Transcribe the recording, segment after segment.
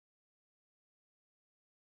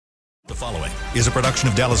following is a production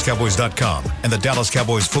of DallasCowboys.com and the Dallas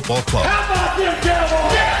Cowboys Football Club. How about them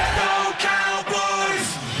Cowboys? Yeah, go Cowboys!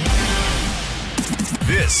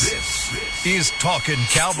 This is Talkin'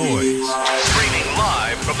 Cowboys. Streaming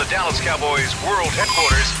live from the Dallas Cowboys World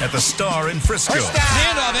Headquarters at the Star in Frisco.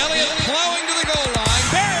 Handoff, Elliott plowing to the goal line.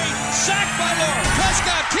 Barry, sacked by Lawrence.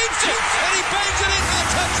 Prescott keeps it, and he bangs it in for the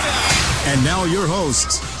touchdown. And now your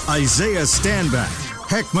hosts, Isaiah Stanback,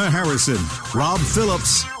 Heckma Harrison, Rob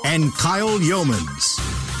Phillips, and Kyle Yeomans.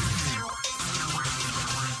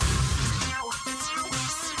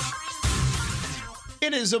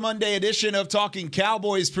 It is a Monday edition of Talking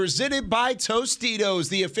Cowboys presented by Tostitos,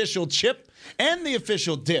 the official chip and the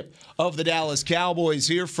official dip of the Dallas Cowboys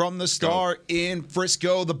here from the Star in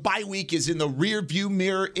Frisco. The bye week is in the rearview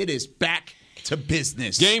mirror. It is back to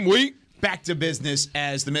business. Game week. Back to business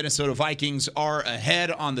as the Minnesota Vikings are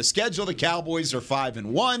ahead on the schedule. The Cowboys are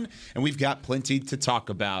 5-1, and we've got plenty to talk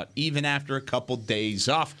about, even after a couple days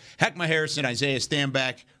off. Heckma Harrison, Isaiah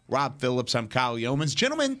Stanback, Rob Phillips, I'm Kyle Yeomans.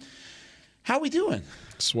 Gentlemen, how we doing?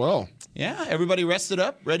 Swell. Yeah, everybody rested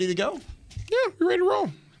up, ready to go? Yeah, we're ready to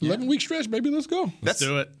roll. 11-week stretch, baby. Let's go. Let's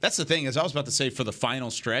do it. That's the thing, as I was about to say, for the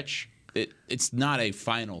final stretch, it's not a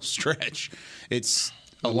final stretch. It's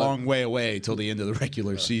a long way away till the end of the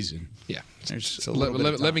regular season. Yeah. There's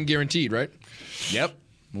 11 guaranteed, right? Yep.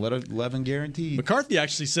 11 guaranteed. McCarthy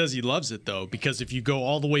actually says he loves it, though, because if you go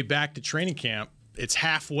all the way back to training camp, it's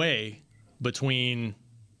halfway between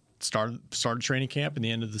start of training camp and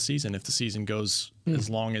the end of the season, if the season goes as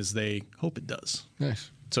long as they hope it does.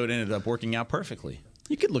 Nice. So it ended up working out perfectly.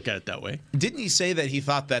 You could look at it that way. Didn't he say that he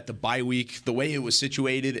thought that the bye week, the way it was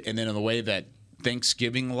situated, and then in the way that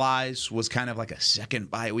Thanksgiving lies, was kind of like a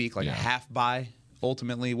second bye week, like a half bye,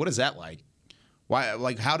 ultimately? What is that like? Why?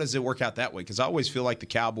 Like, how does it work out that way? Because I always feel like the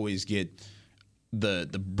Cowboys get the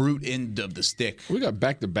brute end of the stick. We got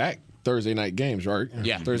back-to-back Thursday night games, right?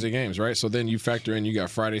 Yeah. Thursday games, right? So then you factor in, you got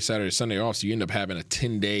Friday, Saturday, Sunday off, so you end up having a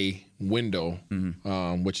 10-day window,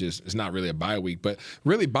 which is not really a bye week. But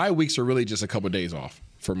really, bye weeks are really just a couple of days off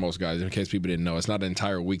for most guys, in case people didn't know. It's not an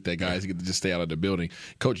entire week that guys get to just stay out of the building.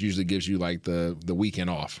 Coach usually gives you like the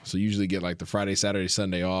weekend off. So you usually get like the Friday, Saturday,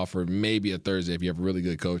 Sunday off, or maybe a Thursday if you have a really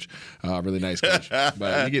good coach, really nice coach.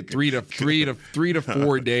 But you get three to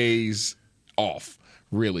 4 days off.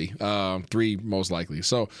 Really, 3 most likely.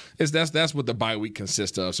 So that's what the bye week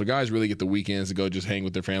consists of. So guys really get the weekends to go just hang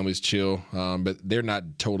with their families, chill, but they're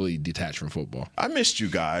not totally detached from football. I missed you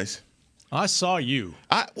guys. I saw you.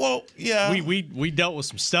 Yeah. We dealt with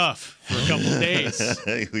some stuff for a couple of days.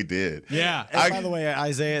 We did. Yeah. And by the way,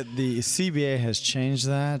 Isaiah, the CBA has changed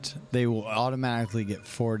that. They will automatically get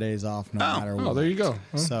 4 days off no matter what. Oh, there you go.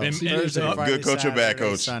 So And- Thursday, and- Friday, Good coach or bad Saturday,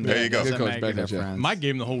 coach? Sunday, There you go. doesn't Good coach, make bad a coach, yeah. difference. Mike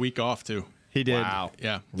gave him the whole week off, too. He did. Wow.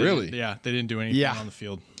 Yeah. Really? They didn't do anything on the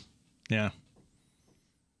field. Yeah.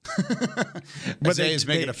 But Isaiah's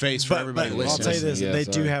making a face for everybody I'll listening. tell you this: Yeah, they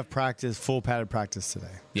sorry. do have full padded practice today.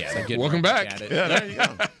 Yeah, they're getting Welcome right back. at it. Yeah, there you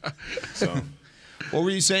go. So What were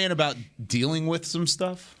you saying about dealing with some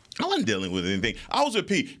stuff? I wasn't dealing with anything. I was with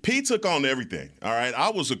Pete. Pete took on everything. All right. I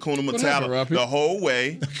was a Kuna happened, Matata Robbie? the whole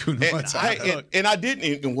way. Matata. And I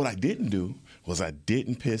didn't. And what I didn't do was I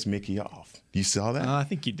didn't piss Mickey off. You saw that? I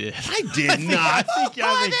think you did. I did not. I think you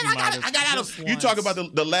might have. I got out of. You talk about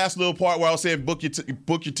the last little part where I was saying book your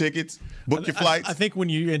tickets, book your flights. I think when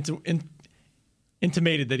you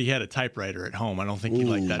intimated that he had a typewriter at home, I don't think he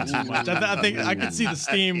liked that too much. I think I could see the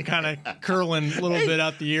steam kind of curling a little bit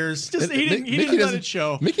out the ears. Just he didn't let it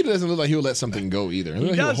show. Mickey doesn't look like he'll let something go either.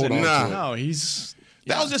 He doesn't. Hold on to it. No, he's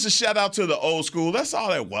that was just a shout out to the old school. That's all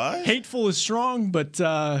that was. hateful is strong, but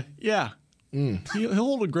yeah. He'll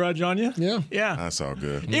hold a grudge on you. Yeah. That's all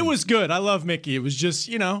good. It was good. I love Mickey. It was just,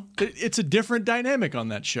 it's a different dynamic on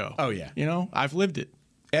that show. Oh, yeah. I've lived it.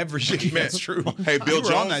 That's true. Hey, Bill You were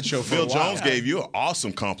Jones. on that show for Bill a while. Jones gave you an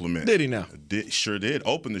awesome compliment. Did he now? Sure did.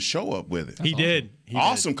 Opened the show up with it. He did.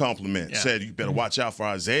 Awesome compliment. Yeah. Said you better watch out for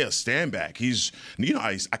Isaiah Stanback. He's,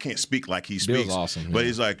 I can't speak like he Bill's speaks. awesome, But yeah.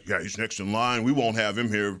 he's like, he's next in line. We won't have him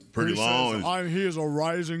here pretty long. He is a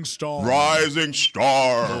rising star. Rising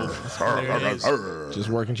star. Just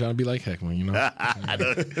working, trying to be like Heckman, You- My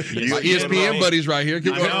ESPN buddies right here.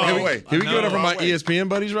 Can we give it up for my ESPN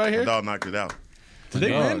buddies right here? Dog knocked it out. Did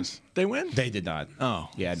they win? Dogs. They win? They did not. Oh.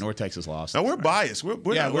 Yeah, North Texas lost. Now we're biased. We're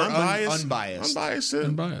Yeah, we're unbiased. unbiased.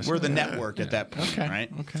 Unbiased. We're the network at that point, right?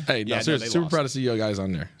 Okay. Hey, no, Yeah, no, seriously, they super lost. proud to see you guys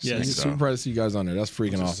on there. Yes. Super proud to see you guys on there. That's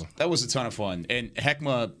freaking awesome. That was a ton of fun. And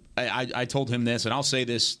Heckma, I told him this, and I'll say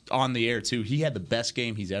this on the air too. He had the best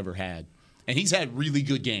game he's ever had And he's had really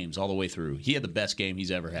good games all the way through. He had the best game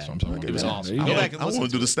he's ever had. It was awesome. I Go back and want listen to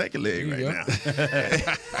do the snake leg right now.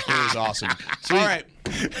 It was awesome. All right.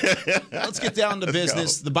 Let's get down to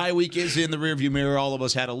business. The bye week is in the rearview mirror. All of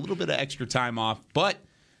us had a little bit of extra time off, but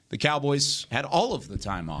the Cowboys had all of the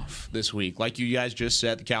time off this week. Like you guys just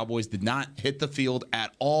said, the Cowboys did not hit the field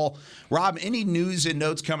at all. Rob, any news and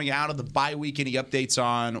notes coming out of the bye week? Any updates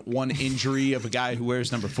on one injury of a guy who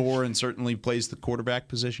wears number 4 and certainly plays the quarterback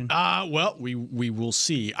position? Well, we will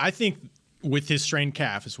see. I think with his strained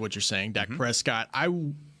calf is what you're saying, Dak Prescott.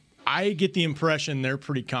 I get the impression they're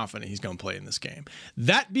pretty confident he's going to play in this game.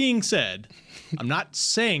 That being said, I'm not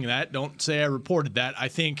saying that. Don't say I reported that. I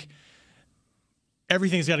think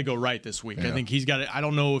everything's got to go right this week. Yeah. I think he's got to, I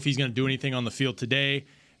don't know if he's going to do anything on the field today.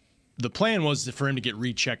 The plan was for him to get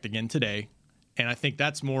rechecked again today. And I think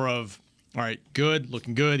that's more of, all right, good,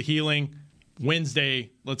 looking good, healing.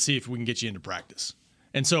 Wednesday, let's see if we can get you into practice.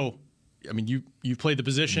 And so, I mean, you've played the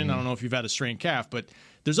position. I don't know if you've had a strained calf, but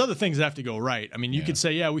there's other things that have to go right. I mean, you could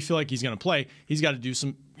say, yeah, we feel like he's going to play. He's got to do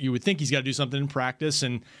some, you would think he's got to do something in practice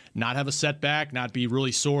and not have a setback, not be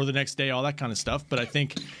really sore the next day, all that kind of stuff. But I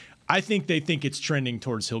think they think it's trending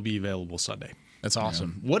towards he'll be available Sunday. That's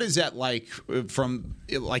awesome. Yeah. What is that like from,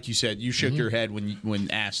 like you said, you shook your head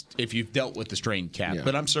when asked if you've dealt with the strained calf,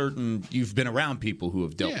 but I'm certain you've been around people who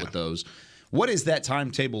have dealt with those. What is that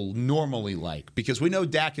timetable normally like? Because we know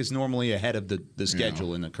Dak is normally ahead of the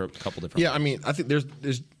schedule in a couple different ways. I mean, I think there's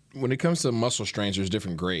when it comes to muscle strains, there's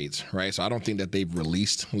different grades, right? So I don't think that they've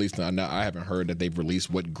released, at least I haven't heard that they've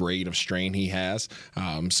released what grade of strain he has.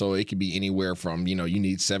 So it could be anywhere from, you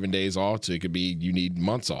need 7 days off to it could be you need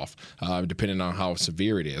months off, depending on how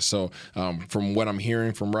severe it is. So from what I'm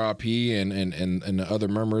hearing from Rob P. and the other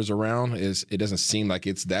members around, is it doesn't seem like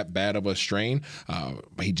it's that bad of a strain.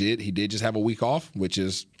 He did just have a week off, which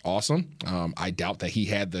is awesome. I doubt that he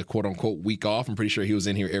had the quote unquote week off. I'm pretty sure he was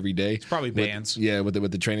in here every day. It's probably bands.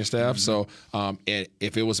 With the training staff. So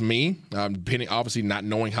if it was me, depending, obviously not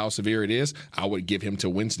knowing how severe it is, I would give him to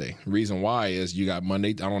Wednesday. Reason why is you got Monday.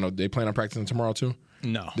 I don't know. They plan on practicing tomorrow too?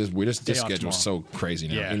 No. This schedule is so crazy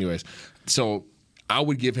now. Yeah. Anyways, so I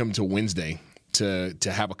would give him to Wednesday to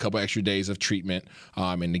have a couple extra days of treatment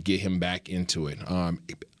and to get him back into it.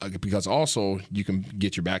 Because also you can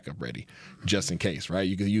get your backup ready just in case, right?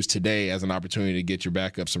 You can use today as an opportunity to get your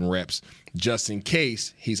backup some reps just in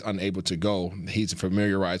case he's unable to go. He's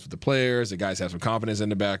familiarized with the players. The guys have some confidence in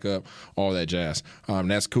the backup, all that jazz.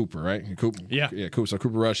 That's Cooper, right? Yeah, Cooper. So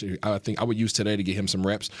Cooper Rush, I think I would use today to get him some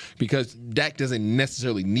reps because Dak doesn't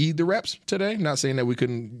necessarily need the reps today. Not saying that you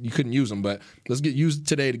couldn't use them, but let's use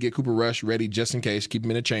today to get Cooper Rush ready just in case, keep him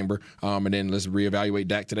in the chamber, and then let's reevaluate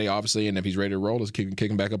Dak today, obviously, and if he's ready to roll, let's kick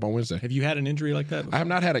him back up on Wednesday. Have you had an injury like that before? I have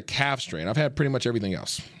not had a calf strain. I've had pretty much everything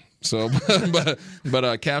else. So,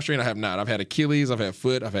 but calf strain I have not. I've had Achilles, I've had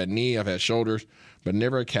foot, I've had knee, I've had shoulders, but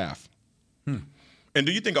never a calf. And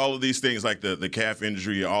do you think all of these things, like the calf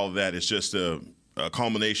injury, all of that, is just a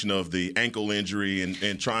culmination of the ankle injury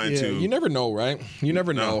and trying to... You never know, right? You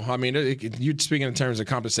never know. I mean, you're speaking in terms of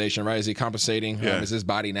compensation, right? Is he compensating? Is his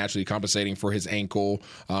body naturally compensating for his ankle?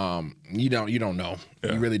 You don't know.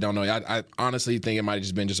 Yeah. You really don't know. I honestly think it might have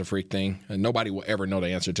just been just a freak thing. And nobody will ever know the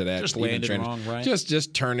answer to that. Just landed wrong, right?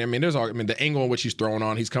 Just turn. I mean, the angle in which he's throwing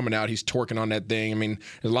on, he's coming out, he's torquing on that thing. I mean,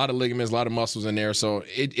 there's a lot of ligaments, a lot of muscles in there, so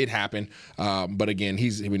it happened. But again,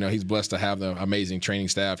 he's blessed to have the amazing training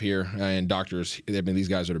staff here and doctors. I mean, these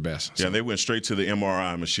guys are the best. So. Yeah, they went straight to the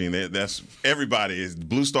MRI machine. That's everybody.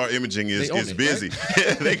 Blue Star Imaging is busy.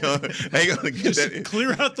 Right? they gonna get that.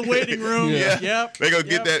 Clear out the waiting room. Yep. They gonna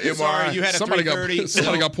get that MRI. Sorry, you had a 3:30.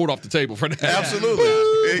 Somebody got pulled off the table for that. Absolutely.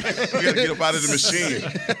 You got to get up out of the machine.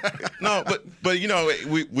 No, but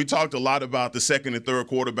we talked a lot about the second and third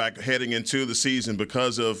quarterback heading into the season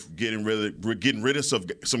because of getting rid of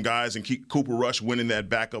some guys and keep Cooper Rush winning that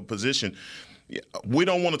backup position. We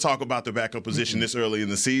don't want to talk about the backup position this early in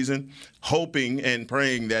the season, hoping and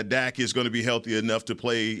praying that Dak is going to be healthy enough to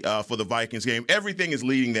play for the Vikings game. Everything is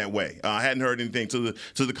leading that way. I hadn't heard anything to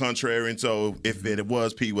the contrary, and so if it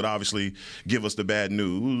was, Pete would obviously give us the bad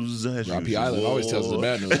news. Rob P. Island always tells us the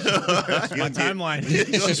bad news. My timeline.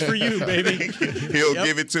 This is for you, baby. He'll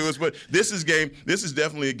give it to us. But this is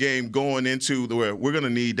definitely a game going into where we're going to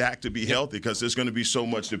need Dak to be healthy because there's going to be so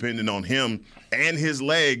much dependent on him and his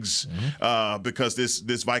legs. Because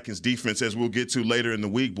this Vikings defense, as we'll get to later in the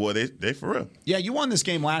week, boy, they for real. Yeah, you won this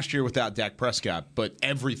game last year without Dak Prescott, but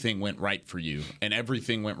everything went right for you, and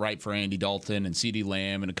everything went right for Andy Dalton and CeeDee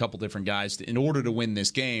Lamb and a couple different guys in order to win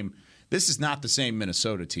this game. This is not the same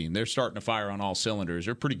Minnesota team. They're starting to fire on all cylinders.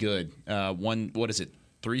 They're pretty good.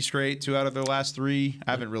 3 straight, 2 out of their last 3.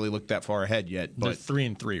 I haven't really looked that far ahead yet. They're But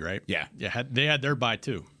 3-3, right? Yeah. Yeah, they had their bye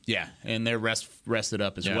too. yeah, and they're rested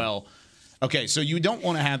up as Yeah. well. Okay, so you don't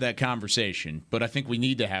want to have that conversation, but I think we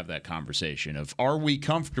need to have that conversation of, are we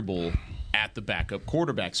comfortable at the backup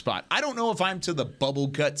quarterback spot? I don't know if I'm to the bubble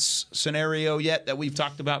guts scenario yet that we've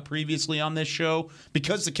talked about previously on this show,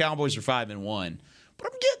 because the Cowboys are 5-1. But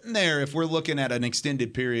I'm getting there if we're looking at an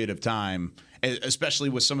extended period of time, especially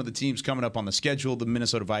with some of the teams coming up on the schedule, the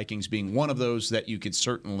Minnesota Vikings being one of those that you could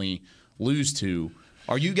certainly lose to.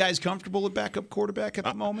 Are you guys comfortable with backup quarterback at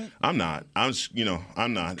the moment? I'm not. I'm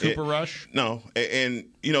not. Cooper Rush? No. And,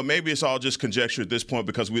 maybe it's all just conjecture at this point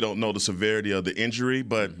because we don't know the severity of the injury.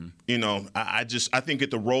 But, I think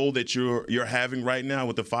at the role that you're having right now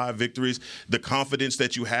with the 5 victories, the confidence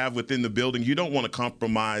that you have within the building, you don't want to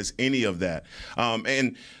compromise any of that.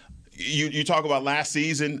 And you talk about last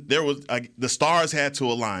season, there was the stars had to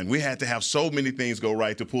align. We had to have so many things go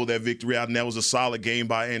right to pull that victory out, and that was a solid game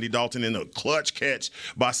by Andy Dalton and a clutch catch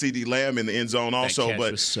by CeeDee Lamb in the end zone also. That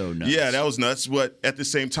catch was so nuts. Yeah, that was nuts. But at the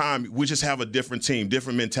same time, we just have a different team,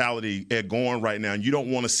 different mentality going right now, and you don't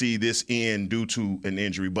want to see this end due to an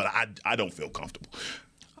injury. But I don't feel comfortable.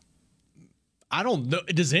 I don't know.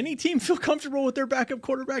 Does any team feel comfortable with their backup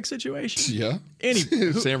quarterback situation? Yeah. Any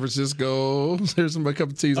San Francisco. There's a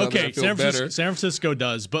couple teams out there that feel better. San Francisco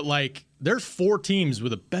does, but there's 4 teams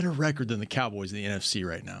with a better record than the Cowboys in the NFC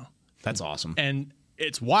right now. That's awesome. And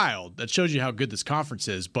it's wild. That shows you how good this conference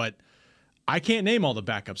is, but I can't name all the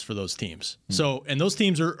backups for those teams. So, and those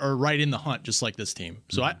teams are right in the hunt, just like this team.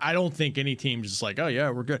 So I don't think any team just like, oh yeah,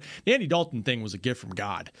 we're good. The Andy Dalton thing was a gift from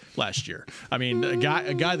God last year. I mean, a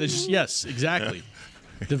guy that's just, yes, exactly.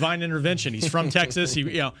 Divine intervention. He's from Texas.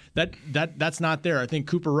 That's not there. I think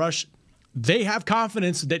Cooper Rush, they have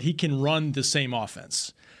confidence that he can run the same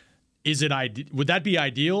offense. Would that be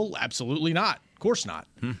ideal? Absolutely not. Of course not.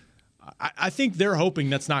 I think they're hoping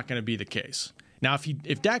that's not going to be the case. Now,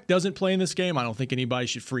 if Dak doesn't play in this game, I don't think anybody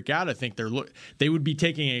should freak out. I think they would be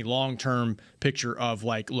taking a long-term picture of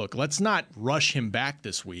look, let's not rush him back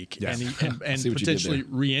this week and potentially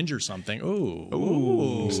re-injure something.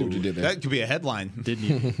 Ooh. See what you did there. That could be a headline. Didn't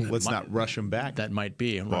you? Let's not rush him back. That might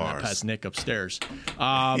be. I'm running that past Nick upstairs.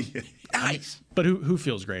 Nice. But who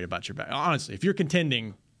feels great about your back? Honestly, if you're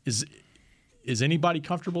contending, is anybody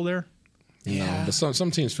comfortable there? Yeah, but some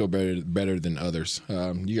teams feel better than others.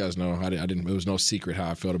 You guys know I didn't. It was no secret how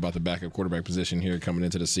I felt about the backup quarterback position here coming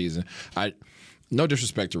into the season. No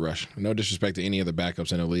disrespect to Rush, no disrespect to any of the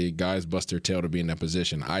backups in the league. Guys bust their tail to be in that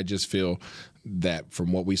position. I just feel that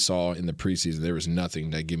from what we saw in the preseason, there was nothing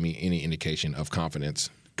that gave me any indication of confidence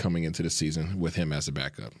coming into the season with him as a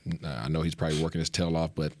backup. I know he's probably working his tail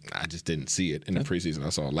off, but I just didn't see it in the preseason. I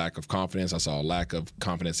saw a lack of confidence. I saw a lack of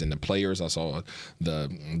confidence in the players. I saw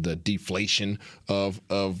the deflation of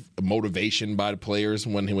motivation by the players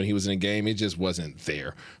when he was in a game. It just wasn't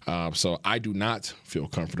there. So I do not feel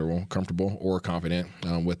comfortable or confident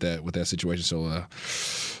with that situation. So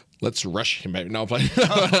let's rush him back. No,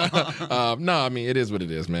 I mean, it is what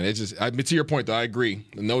it is, man. It's just, to your point, though, I agree.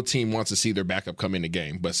 No team wants to see their backup come in the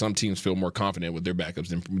game, but some teams feel more confident with their backups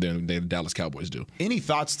than the Dallas Cowboys do. Any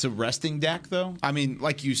thoughts to resting Dak, though? I mean,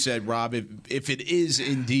 like you said, Rob, if it is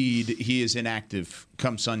indeed he is inactive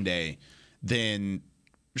come Sunday, then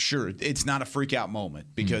sure, it's not a freak-out moment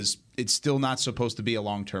because it's still not supposed to be a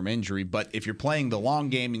long-term injury. But if you're playing the long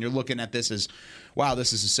game and you're looking at this as, wow,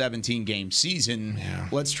 this is a 17-game season,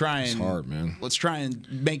 let's try and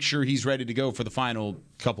make sure he's ready to go for the final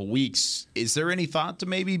couple weeks. Is there any thought to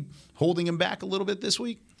maybe holding him back a little bit this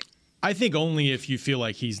week? I think only if you feel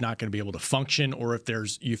like he's not going to be able to function or if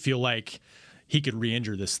you feel like he could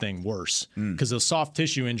re-injure this thing worse. Because those soft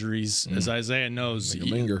tissue injuries, as Isaiah knows,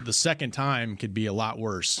 the second time could be a lot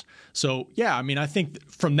worse. So, yeah, I mean, I think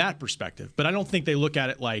from that perspective. But I don't think they look at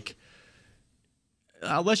it like,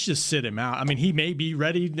 let's just sit him out. I mean, he may be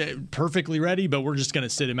ready, perfectly ready, but we're just going to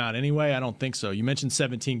sit him out anyway. I don't think so. You mentioned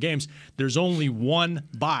 17 games. There's only one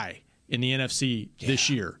bye in the NFC this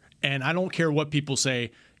year. And I don't care what people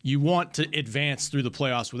say. You want to advance through the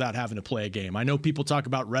playoffs without having to play a game. I know people talk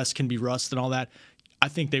about rest can be rust and all that. I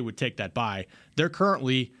think they would take that bye. They're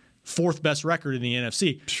currently 4th best record in the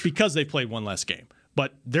NFC because they played one less game.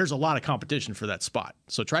 But there's a lot of competition for that spot.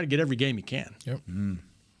 So try to get every game you can. Yep.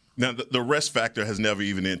 Now, the rest factor has never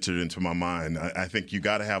even entered into my mind. I think you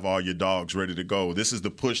got to have all your dogs ready to go. This is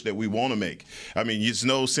the push that we want to make. I mean, there's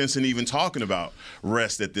no sense in even talking about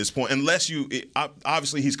rest at this point, unless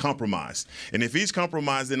obviously he's compromised. And if he's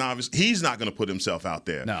compromised, then obviously he's not going to put himself out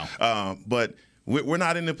there. No. But we're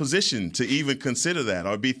not in a position to even consider that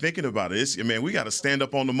or be thinking about it. We got to stand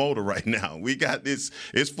up on the motor right now. We got this.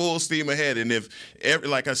 It's full steam ahead. And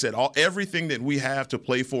like I said, everything that we have to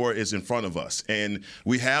play for is in front of us. And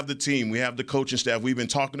we have the team. We have the coaching staff. We've been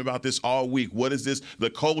talking about this all week. What is the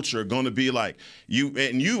culture going to be like?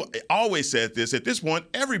 You always said this. At this point,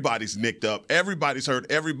 everybody's nicked up. Everybody's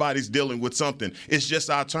hurt. Everybody's dealing with something. It's just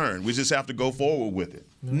our turn. We just have to go forward with it.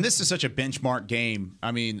 And this is such a benchmark game.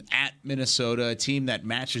 I mean, at Minnesota, a team that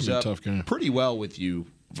matches up pretty well with you.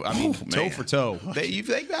 I mean, toe for toe. They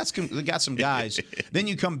got some guys. Then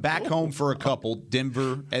you come back home for a couple,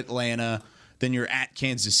 Denver, Atlanta. Then you're at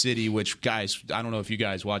Kansas City, which, guys, I don't know if you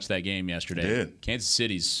guys watched that game yesterday. Kansas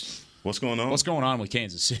City's. What's going on? What's going on with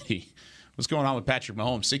Kansas City? What's going on with Patrick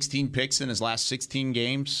Mahomes? 16 picks in his last 16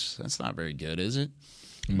 games. That's not very good, is it?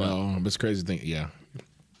 No, but it's crazy thing. Yeah.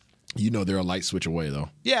 You know they're a light switch away, though.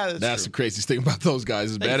 Yeah, that's the craziest thing about those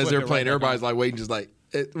guys. As bad as they're playing, everybody's like waiting, just like,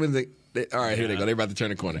 when all right, here they go. They're about to turn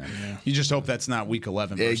the corner. Yeah. You just hope that's not Week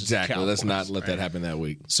 11 versus exactly. Cowboys. Let's not let that happen that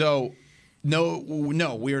week. So, no,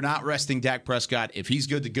 we are not resting Dak Prescott. If he's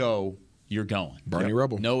good to go, you're going. Barney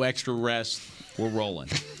Rubble. No extra rest. We're rolling.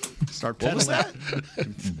 Start What was that?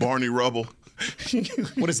 Barney Rubble.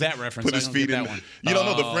 What is that reference? Put his feet in. One. You don't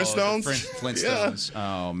know the Flintstones? Flintstones.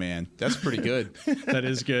 Yeah. Oh, man. That's pretty good. That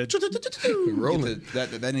is good. Rolling.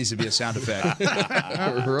 That needs to be a sound effect.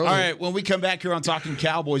 All right. When we come back here on Talking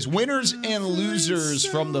Cowboys, winners and losers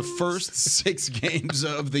from the first 6 games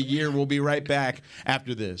of the year. We'll be right back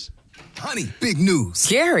after this. Honey, big news.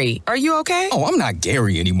 Gary, are you okay? Oh, I'm not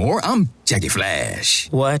Gary anymore. I'm Jackie Flash.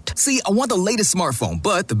 What? See, I want the latest smartphone,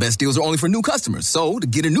 but the best deals are only for new customers. So, to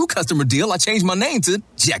get a new customer deal, I changed my name to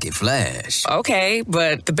Jackie Flash. Okay,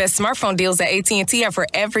 but the best smartphone deals at AT&T are for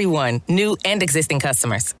everyone, new and existing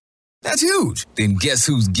customers. That's huge. Then guess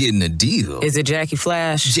who's getting a deal? Is it Jackie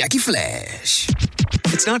Flash? Jackie Flash.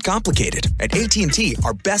 It's not complicated. At AT&T,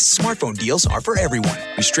 our best smartphone deals are for everyone.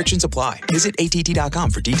 Restrictions apply. Visit att.com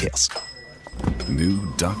for details.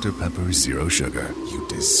 New Dr. Pepper Zero Sugar. You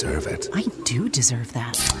deserve it. I do deserve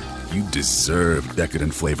that. You deserve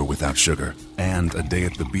decadent flavor without sugar. And a day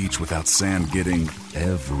at the beach without sand getting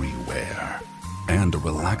everywhere. And a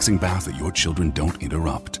relaxing bath that your children don't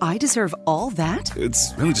interrupt. I deserve all that?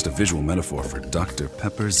 It's really just a visual metaphor for Dr.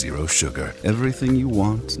 Pepper Zero Sugar. Everything you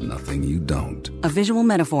want, nothing you don't. A visual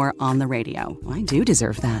metaphor on the radio. I do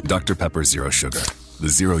deserve that. Dr. Pepper Zero Sugar. The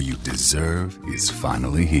zero you deserve is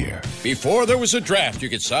finally here. Before there was a draft, you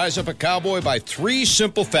could size up a cowboy by 3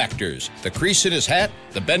 simple factors: the crease in his hat,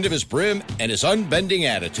 the bend of his brim, and his unbending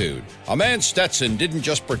attitude. A man Stetson didn't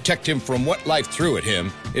just protect him from what life threw at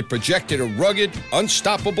him, it projected a rugged,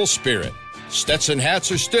 unstoppable spirit. Stetson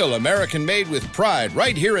hats are still American-made with pride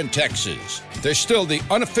right here in Texas. They're still the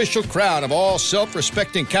unofficial crown of all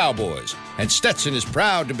self-respecting cowboys, and Stetson is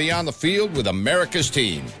proud to be on the field with America's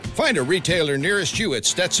team. Find a retailer nearest you at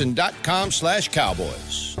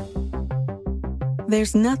stetson.com/cowboys.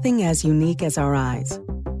 There's nothing as unique as our eyes,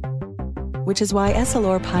 which is why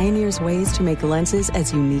Essilor pioneers ways to make lenses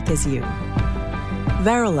as unique as you.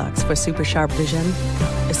 Verilux for super sharp vision,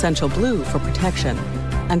 Essential Blue for protection,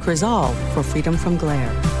 and Crizal for freedom from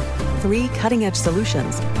glare. 3 cutting-edge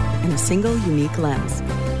solutions in a single unique lens.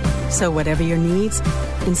 So whatever your needs,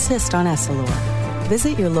 insist on Essilor.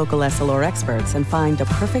 Visit your local Essilor experts and find the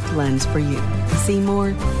perfect lens for you. See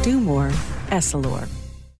more, do more, Essilor.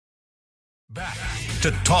 Back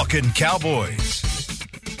to Talking Cowboys.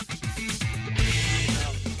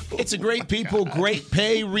 It's a great people, great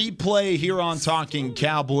pay replay here on Talking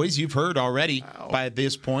Cowboys. You've heard already by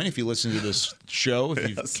this point, if you listen to this show, if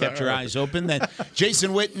you've kept your eyes open, that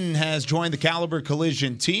Jason Witten has joined the Caliber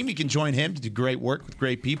Collision team. You can join him to do great work with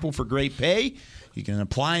great people for great pay. You can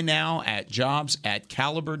apply now at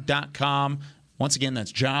jobs@caliber.com. Once again,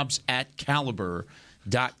 that's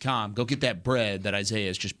jobs@caliber.com. Go get that bread that Isaiah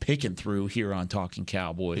is just picking through here on Talking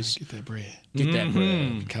Cowboys. Get that bread. Get that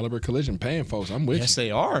bread. Caliber Collision paying folks. I'm with you. Yes,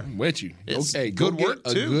 they are. I'm with you. It's hey, good go work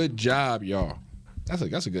get too. A good job, y'all. That's a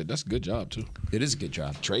good job too. It is a good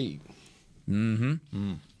job. Trade.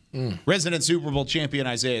 Resident Super Bowl champion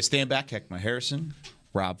Isaiah Stanback, Heckma Harrison,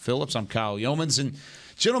 Rob Phillips. I'm Kyle Yeomans, and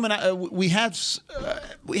gentlemen, we had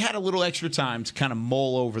a little extra time to kind of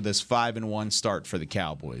mull over this 5-1 start for the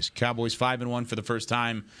Cowboys. Cowboys 5-1 for the first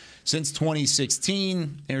time since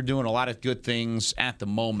 2016. They're doing a lot of good things at the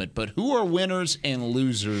moment, but who are winners and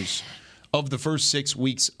losers of the first 6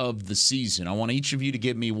 weeks of the season? I want each of you to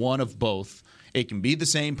give me one of both. It can be the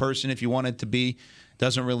same person if you want it to be.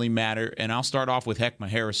 Doesn't really matter. And I'll start off with Heckma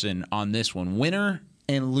Harrison on this one. Winner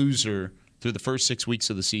and loser through the first 6 weeks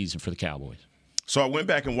of the season for the Cowboys. So I went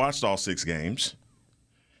back and watched all 6 games.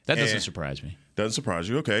 That doesn't surprise me. Doesn't surprise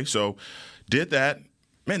you. Okay, so did that.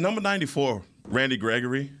 Man, number 94, Randy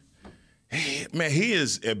Gregory. Man, he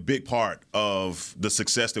is a big part of the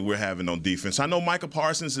success that we're having on defense. I know Micah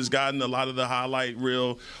Parsons has gotten a lot of the highlight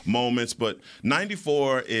reel moments, but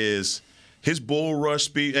 94 is his bull rush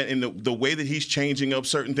speed and the way that he's changing up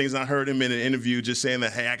certain things. I heard him in an interview just saying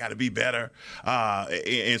that, hey, I got to be better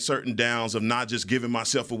in certain downs of not just giving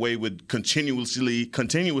myself away with continuously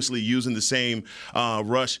using the same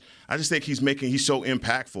rush. I just think he's so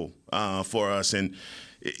impactful for us. And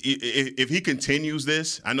if he continues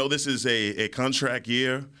this, I know this is a contract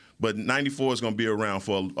year, but 94 is going to be around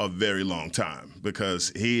for a very long time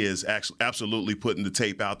because he is absolutely putting the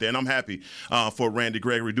tape out there, and I'm happy for Randy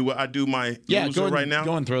Gregory. Do I do my loser right now?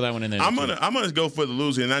 Go and throw that one in there. I'm gonna go for the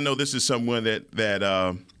loser, and I know this is someone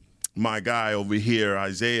that my guy over here,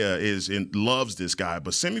 Isaiah, loves this guy,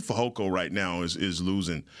 but Simi Fehoko right now is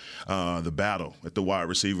losing the battle at the wide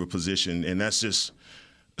receiver position, and that's just.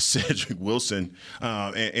 Cedric Wilson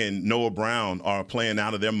and Noah Brown are playing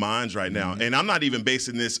out of their minds right now. And I'm not even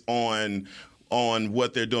basing this on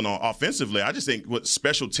what they're doing offensively. I just think what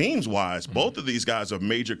special teams wise, both of these guys are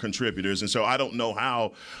major contributors. And so I don't know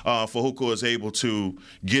how Fehoko is able to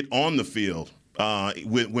get on the field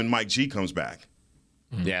when Mike G comes back.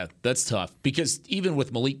 Yeah, that's tough because even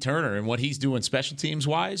with Malik Turner and what he's doing special teams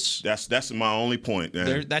wise, that's my only point.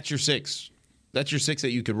 That's your 6. That's your 6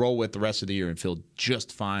 that you could roll with the rest of the year and feel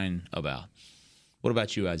just fine about. What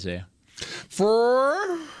about you, Isaiah?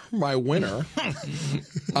 For my winner,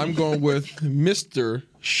 I'm going with Mr.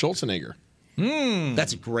 Schultzenegger.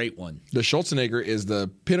 That's a great one. The Schultzenegger is the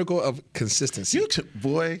pinnacle of consistency.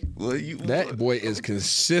 That boy is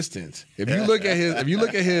consistent. If you look at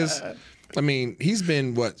his, I mean, he's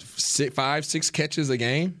been 5-6 catches a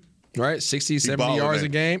game, right? 60, 70 yards a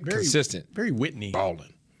game, consistent. Very Whitney. Balling.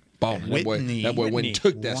 That boy went and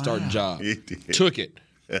took that starting job. He did. Took it.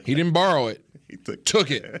 He didn't borrow it. He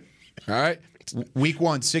took it. All right. Week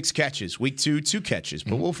 1, 6 catches. Week 2, 2 catches,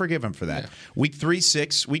 but we'll forgive him for that. Yeah. Week 3,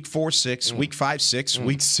 6. Week 4, 6. Week 5, 6.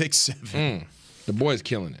 Week 6, 7. The boy's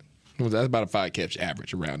killing it. That's about a 5-catch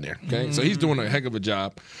average around there. Okay, so he's doing a heck of a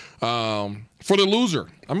job. For the loser,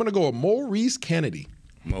 I'm going to go with Maurice Kennedy.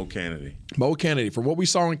 Mo Kennedy. From what we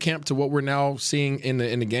saw in camp to what we're now seeing in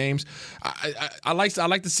the games, I like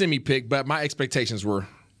the semi pick, but my expectations were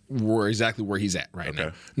exactly where he's at right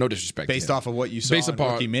now. No disrespect. Based off of what you saw in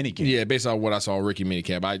rookie minicamp. Yeah, based on what I saw in rookie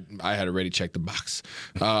minicamp, I had already checked the box.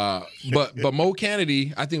 But Mo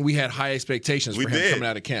Kennedy, I think we had high expectations for him coming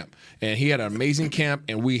out of camp, and he had an amazing camp,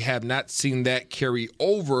 and we have not seen that carry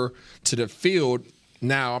over to the field.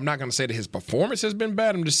 Now, I'm not going to say that his performance has been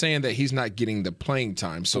bad. I'm just saying that he's not getting the playing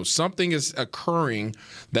time. So something is occurring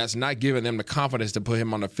that's not giving them the confidence to put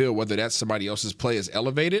him on the field, whether that's somebody else's play is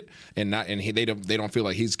elevated and they don't feel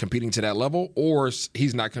like he's competing to that level, or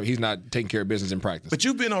he's not taking care of business in practice. But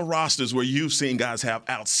you've been on rosters where you've seen guys have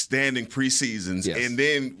outstanding preseasons, and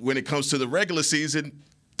then when it comes to the regular season,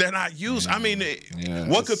 they're not used. I mean,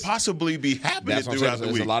 what could possibly be happening throughout the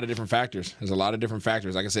week? There's a lot of different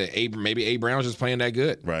factors. Like I said, maybe A. Brown's just playing that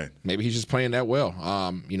good. Right. Maybe he's just playing that well.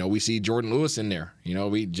 We see Jordan Lewis in there.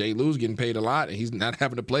 Jay Lou's getting paid a lot, and he's not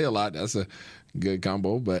having to play a lot. That's a good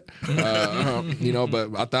combo. But, but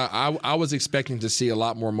I thought I was expecting to see a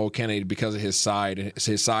lot more Mo Kennedy because of his size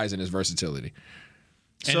and his versatility.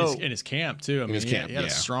 And his camp, too. I mean, he had a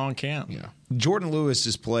strong camp. Yeah. Jordan Lewis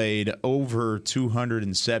has played over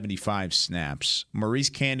 275 snaps.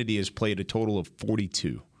 Maurice Kennedy has played a total of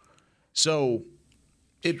 42. So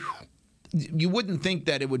you wouldn't think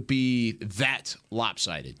that it would be that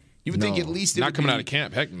lopsided. You would think at least not coming out of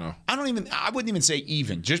camp. Heck no. I wouldn't even say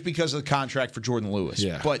even, just because of the contract for Jordan Lewis.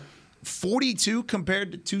 Yeah. But 42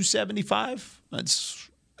 compared to 275, that's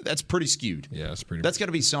pretty skewed. Yeah, that's pretty. That's got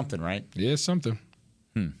to be something, right? Yeah, it's something.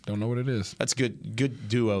 Don't know what it is. That's good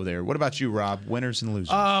duo there. What about you, Rob? Winners and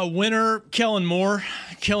losers. Winner, Kellen Moore.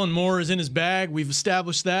 Kellen Moore is in his bag. We've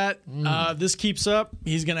established that. This keeps up,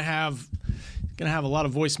 he's gonna have a lot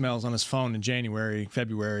of voicemails on his phone in January,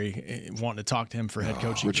 February, wanting to talk to him for head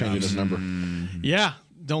coaching. We're changing his number. Yeah.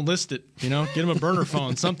 Don't list it. Get him a burner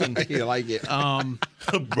phone, something. You like it. A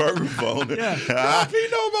burner phone. Yeah. He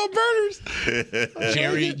know about burners.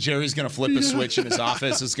 Jerry's going to flip a switch in his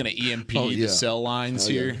office. It's going to EMP the cell lines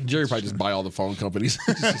here. Jerry probably just buy all the phone companies.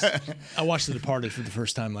 I watched The Departed for the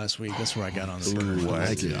first time last week. That's where I got on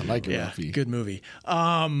the I like it. Yeah, good movie.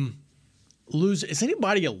 Loser. Is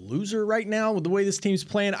anybody a loser right now with the way this team's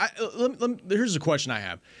playing? Here's a question I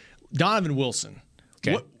have. Donovan Wilson.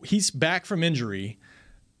 Okay. He's back from injury.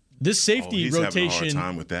 This safety rotation having a hard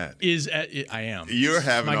time with that. I am. You're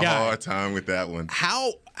having a hard time with that one.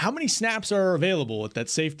 How many snaps are available at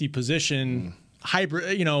that safety position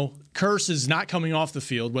hybrid, Curse is not coming off the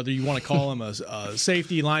field, whether you want to call him a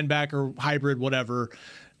safety, linebacker, hybrid, whatever.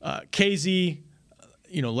 KZ,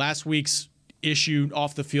 last week's issue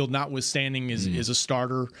off the field notwithstanding is a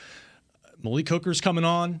starter. Malik Hooker's coming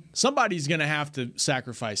on. Somebody's going to have to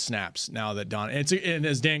sacrifice snaps now that Don. And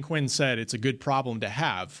as Dan Quinn said, it's a good problem to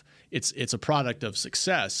have. It's a product of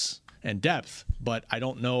success and depth, but I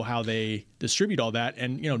don't know how they distribute all that.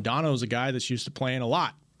 And Dono's a guy that's used to playing a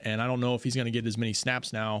lot, and I don't know if he's going to get as many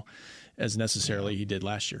snaps now as necessarily he did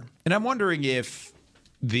last year. And I'm wondering if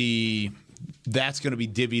that's going to be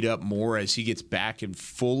divvied up more as he gets back and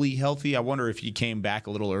fully healthy. I wonder if he came back a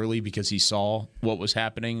little early because he saw what was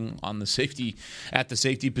happening on the safety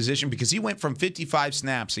position, because he went from 55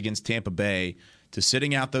 snaps against Tampa Bay to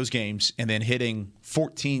sitting out those games and then hitting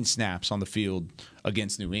 14 snaps on the field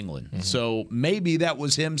against New England. Mm-hmm. So maybe that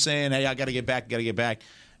was him saying, hey, I got to get back,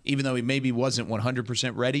 even though he maybe wasn't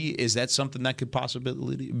 100% ready. Is that something that could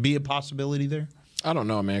be a possibility there? I don't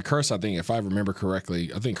know, man. Curse, I think, if I remember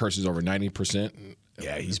correctly, I think Curse is over 90%.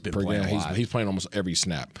 Yeah, he's been playing a lot. He's playing almost every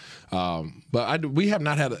snap. But we have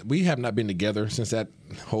not been together since that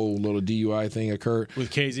whole little DUI thing occurred.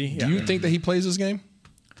 With KZ? Do you think that he plays this game?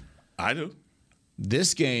 I do.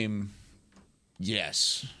 This game,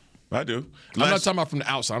 yes. I do. I'm not talking about from the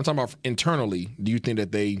outside. I'm talking about internally. Do you think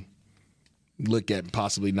that they look at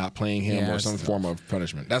possibly not playing him or some form of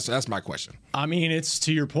punishment? That's my question. I mean, it's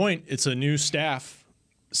to your point. It's a new staff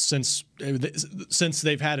since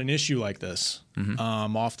they've had an issue like this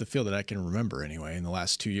off the field that I can remember anyway in the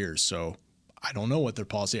last 2 years. So I don't know what their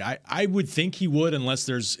policy. I would think he would unless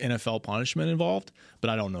there's NFL punishment involved,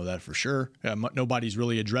 but I don't know that for sure. Nobody's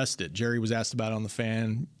really addressed it. Jerry was asked about it on the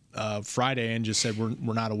Fan Friday and just said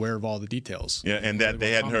we're not aware of all the details. Yeah, and that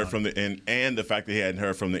they hadn't heard from and the fact that he hadn't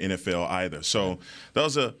heard from the NFL either. So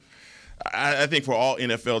those are, I think, for all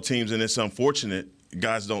NFL teams, and it's unfortunate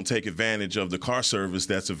guys don't take advantage of the car service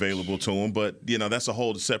that's available to them. But that's a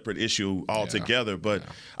whole separate issue altogether. But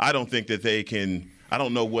I don't think that they can. I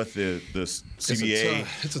don't know what the CBA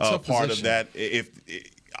it's a tough part position. of that. If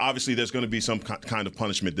obviously there's going to be some kind of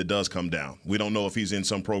punishment that does come down. We don't know if he's in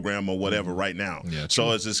some program or whatever right now. Yeah,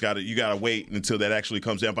 so it's just you got to wait until that actually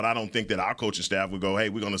comes down. But I don't think that our coaching staff would go, hey,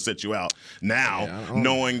 we're going to set you out now,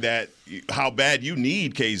 knowing that how bad you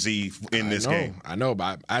need KZ in this game. I know,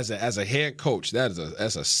 but as a head coach, that's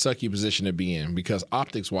a sucky position to be in, because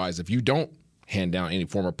optics wise, if you don't hand down any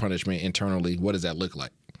form of punishment internally, what does that look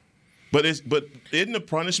like? But isn't the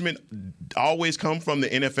punishment always come from the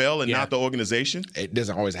NFL and not the organization? It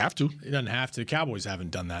doesn't always have to. It doesn't have to. Cowboys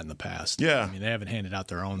haven't done that in the past. Yeah. I mean, they haven't handed out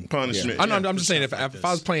their own punishment. Yeah. I'm just saying, if I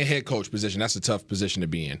was playing head coach position, that's a tough position to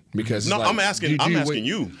be in, because no, I'm asking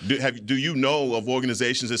you. Do you know of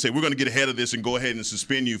organizations that say we're going to get ahead of this and go ahead and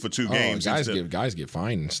suspend you for 2 games? Guys get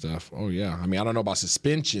fined and stuff. Oh yeah. I mean, I don't know about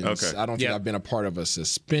suspensions. Okay. I don't think I've been a part of a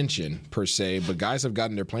suspension per se, but guys have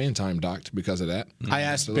gotten their playing time docked because of that. I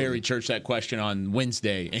asked Barry Church that question on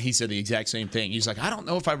Wednesday, and he said the exact same thing. He's like, I don't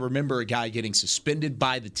know if I remember a guy getting suspended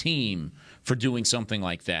by the team for doing something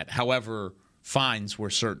like that. However, fines were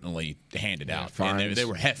certainly handed out. Fines, and they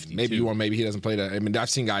were hefty. Maybe he doesn't play that. I mean, I've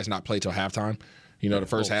seen guys not play till halftime. The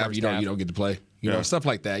first half, you don't get to play. You know, stuff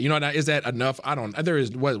like that. Now, is that enough? I don't. There is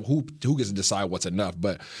who gets to decide what's enough?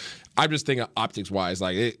 But I'm just thinking optics wise,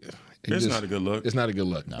 like it's not a good look. It's not a good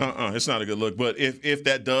look. No. It's not a good look. But if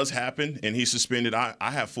that does happen and he's suspended, I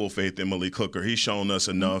have full faith in Malik Hooker. He's shown us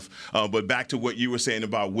enough. But back to what you were saying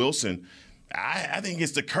about Wilson, I think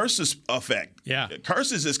it's the Curses effect. Yeah.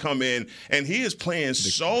 Curses has come in, and he is playing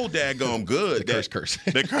so daggone good. The curse.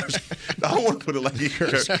 The curse. I don't want to put it like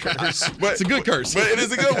curse. But it's a good curse. But it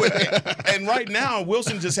is a good one. And right now,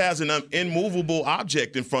 Wilson just has an immovable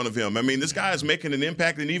object in front of him. I mean, this guy is making an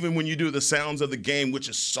impact, and even when you do the sounds of the game, which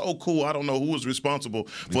is so cool, I don't know who was responsible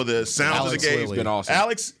for the sounds of the game. It's been awesome.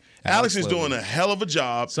 Alex is doing a hell of a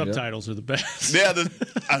job. Subtitles are the best. Yeah,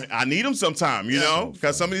 I need them sometime,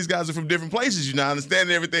 because some of these guys are from different places. You're not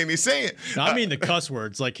understanding everything they're saying. No, I mean the cuss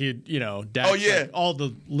words, like Dak, all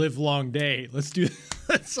the live long day. Let's do.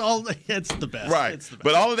 It's the best. Right. It's the best.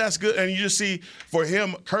 But all of that's good. And you just see, for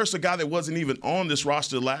him, Curse, a guy that wasn't even on this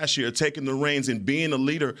roster last year, taking the reins and being a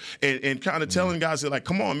leader and kind of telling guys that, like,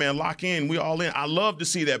 come on, man, lock in. We all in. I love to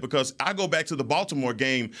see that, because I go back to the Baltimore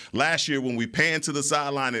game last year when we panned to the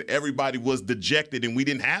sideline and everybody was dejected and we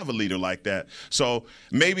didn't have a leader like that. So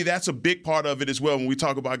maybe that's a big part of it as well. When we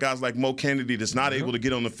talk about guys like Mo Kennedy that's not able to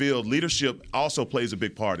get on the field, leadership also plays a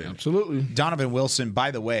big part in it. Absolutely. Donovan Wilson,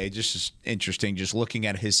 by the way, just interesting, just looking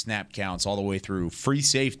at his snap counts all the way through. Free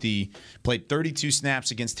safety, played 32 snaps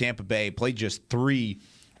against Tampa Bay, played just 3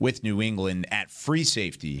 with New England at free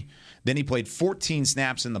safety. Then he played 14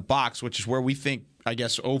 snaps in the box, which is where we think, I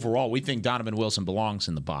guess, overall, we think Donovan Wilson belongs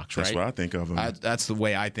in the box, right? That's what I think of him. That's the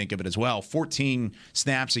way I think of it as well. 14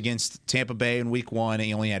 snaps against Tampa Bay in week 1.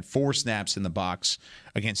 He only had 4 snaps in the box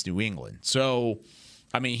against New England. So,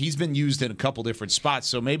 I mean, he's been used in a couple different spots.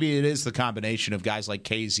 So maybe it is the combination of guys like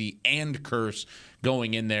KZ and Kearse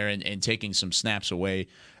going in there and taking some snaps away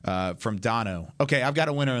from Dono. Okay, I've got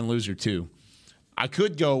a winner and loser, too. I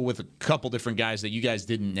could go with a couple different guys that you guys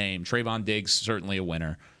didn't name. Trayvon Diggs, certainly a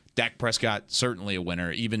winner. Dak Prescott, certainly a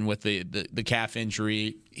winner. Even with the calf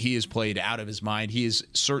injury, he has played out of his mind. He is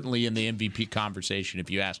certainly in the MVP conversation,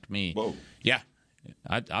 if you ask me. Whoa. Yeah,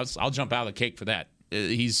 I'll jump out of the cake for that.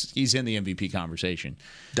 He's in the MVP conversation.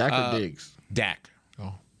 Dak or Diggs? Dak.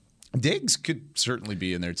 Oh. Diggs could certainly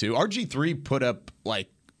be in there, too. RG3 put up,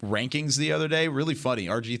 rankings the other day. Really funny.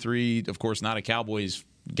 RG3, of course, not a Cowboys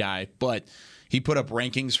guy, but he put up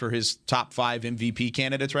rankings for his top 5 MVP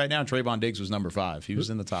candidates right now. Trayvon Diggs was number 5. He was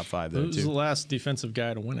in the top 5 there, too. Who's the last defensive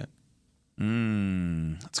guy to win it?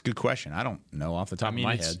 That's a good question. I don't know off the top of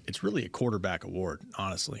my head. It's really a quarterback award,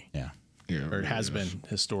 honestly. Yeah. Or it has been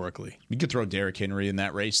historically. You could throw Derrick Henry in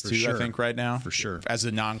that race, too, sure. I think, right now. For sure. As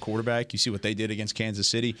a non-quarterback, you see what they did against Kansas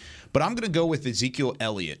City. But I'm going to go with Ezekiel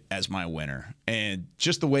Elliott as my winner. And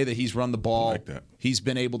just the way that he's run the ball, I like that. He's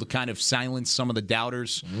been able to kind of silence some of the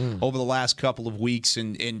doubters over the last couple of weeks.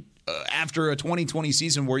 And after a 2020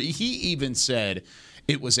 season where he even said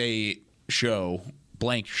it was a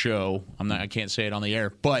blank show. I can't say it on the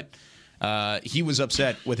air. But he was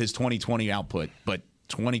upset with his 2020 output. But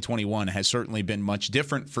 2021 has certainly been much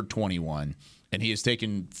different for 21, and he has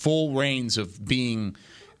taken full reins of being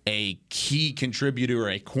a key contributor,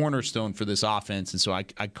 a cornerstone for this offense, and so I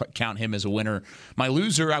count him as a winner. My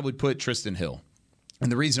loser, I would put Tristan Hill,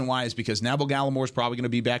 and the reason why is because Neville Gallimore is probably going to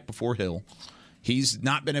be back before Hill. He's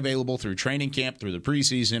not been available through training camp, through the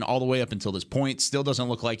preseason, all the way up until this point. Still doesn't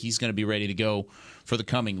look like he's going to be ready to go for the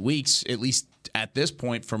coming weeks, at least at this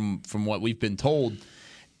point from what we've been told.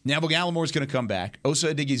 Neville Gallimore is going to come back.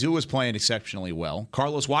 Osa Odighizuwa is playing exceptionally well.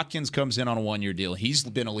 Carlos Watkins comes in on a 1-year deal. He's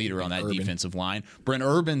been a leader on that defensive line. Brent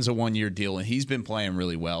Urban's a 1-year deal, and he's been playing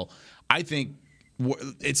really well. I think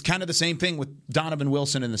it's kind of the same thing with Donovan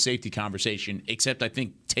Wilson in the safety conversation, except I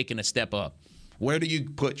think taking a step up. Where do you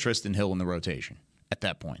put Tristan Hill in the rotation at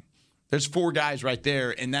that point? There's 4 guys right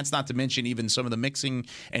there, and that's not to mention even some of the mixing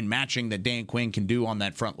and matching that Dan Quinn can do on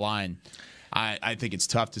that front line. I think it's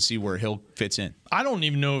tough to see where Hill fits in. I don't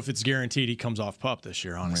even know if it's guaranteed he comes off PUP this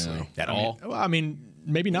year, honestly. At all? I mean,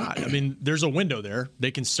 maybe not. I mean, there's a window there.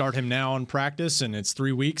 They can start him now in practice, and it's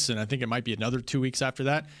 3 weeks, and I think it might be another 2 weeks after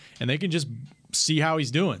that, and they can just see how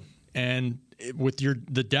he's doing. And with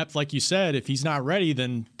the depth, like you said, if he's not ready,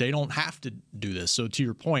 then they don't have to do this. So to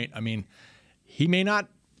your point, I mean, he may not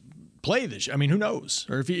play this. I mean, who knows?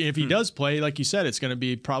 Or if he does play, like you said, it's going to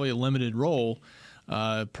be probably a limited role.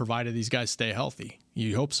 Provided these guys stay healthy.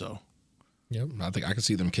 You hope so. Yep, I think I can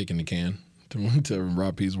see them kicking the can, to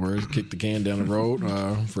Rob P's words, kick the can down the road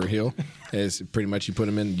for Hill. It's pretty much you put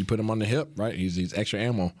him on the hip, right? He's extra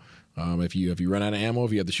ammo. If you run out of ammo,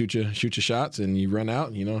 if you have to shoot your shots and you run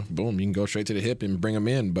out, boom, you can go straight to the hip and bring them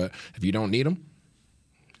in. But if you don't need them,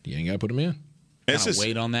 you ain't got to put them in. Kind of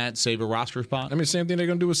wait on that, save a roster spot. I mean, same thing they're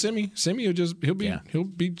gonna do with Simi. Simi he'll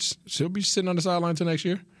be sitting on the sideline until next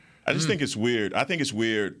year. I just think it's weird. I think it's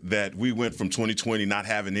weird that we went from 2020 not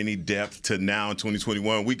having any depth to now in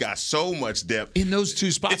 2021. We got so much depth in those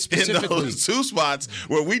 2 spots specifically. In those 2 spots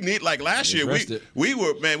where we need, like last year, we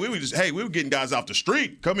were getting guys off the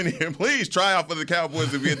street. Come in here, please try out for the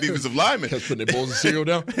Cowboys to be a defensive lineman. Putting their bowls of cereal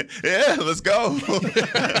down. Yeah, let's go.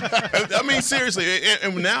 I mean, seriously,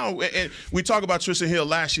 and now we talk about Tristan Hill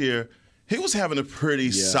last year. He was having a pretty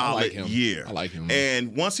solid year. I like him.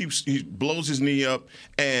 And once he blows his knee up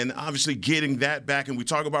and obviously getting that back, and we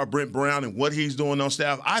talk about Brent Brown and what he's doing on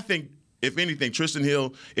staff, I think, if anything, Tristan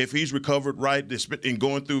Hill, if he's recovered right and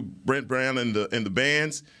going through Brent Brown and the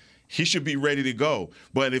bands, he should be ready to go.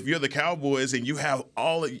 But if you're the Cowboys and you have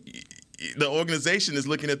the organization is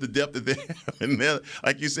looking at the depth that they have, and then,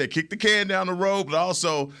 like you said, kick the can down the road, but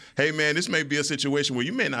also, hey, man, this may be a situation where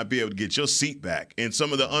you may not be able to get your seat back. And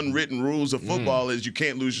some of the unwritten rules of football is you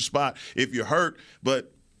can't lose your spot if you're hurt,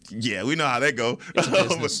 but yeah, we know how that go. It's a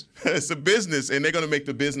business. It's a business, and they're going to make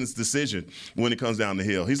the business decision when it comes down the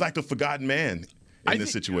hill. He's like the forgotten man in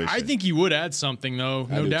this situation. I think he would add something, though,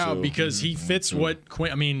 no doubt, too. because he fits what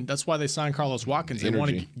Quinn – I mean, that's why they signed Carlos Watkins. They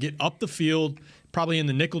want to get up the field, probably in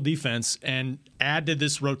the nickel defense, and add to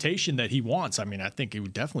this rotation that he wants. I mean, I think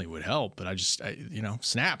it definitely would help, but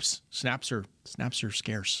snaps are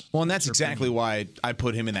scarce. Well, and that's exactly why I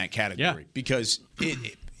put him in that category, because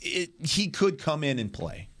he could come in and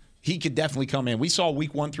play. He could definitely come in. We saw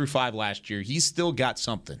week 1 through 5 last year. He's still got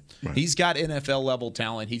something. Right. He's got NFL level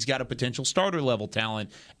talent. He's got a potential starter level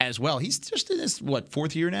talent as well. He's just in his,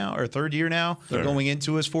 4th year now or 3rd year now? They're going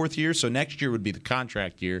into his 4th year. So next year would be the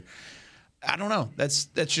contract year. I don't know. That's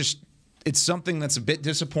just it's something that's a bit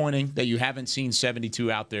disappointing that you haven't seen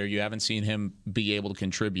 72 out there. You haven't seen him be able to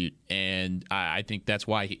contribute. And I think that's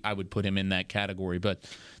why I would put him in that category. But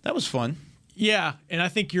that was fun. Yeah, and I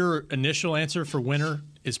think your initial answer for winner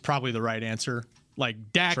is probably the right answer.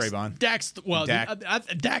 Like Dak's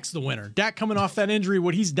the winner. Dak coming off that injury,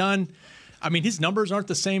 what he's done, I mean, his numbers aren't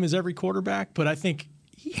the same as every quarterback, but I think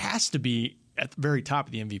he has to be at the very top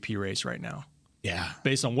of the MVP race right now. Yeah.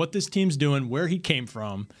 Based on what this team's doing, where he came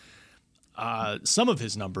from, some of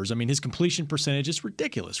his numbers. I mean, his completion percentage is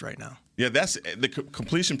ridiculous right now. Yeah, that's the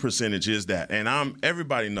completion percentage is that. And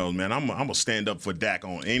everybody knows, man, I'm going to stand up for Dak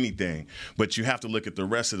on anything. But you have to look at the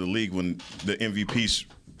rest of the league when the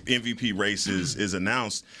MVP race is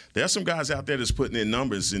announced. There are some guys out there that's putting in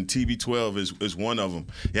numbers, and TB12 is one of them.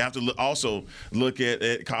 You have to also look at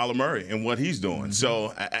Kyler Murray and what he's doing. Mm-hmm.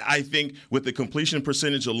 So I think with the completion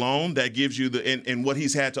percentage alone, that gives you and what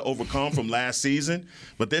he's had to overcome from last season.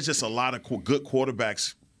 But there's just a lot of good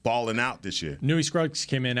quarterbacks balling out this year. Newy Scruggs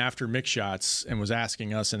came in after Mick Shots and was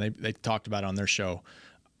asking us, and they talked about it on their show,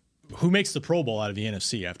 who makes the Pro Bowl out of the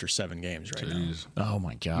NFC after 7 games now? Oh,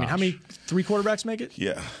 my gosh. I mean, how many 3 quarterbacks make it?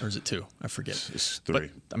 Yeah. Or is it 2? I forget. It's 3. But,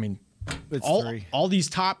 I mean, it's 3. All these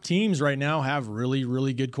top teams right now have really,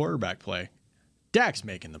 really good quarterback play. Dak's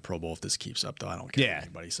making the Pro Bowl if this keeps up, though. I don't care what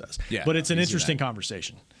anybody says. Yeah, but it's an interesting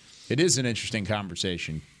conversation. It is an interesting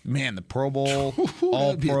conversation. Man, the Pro Bowl,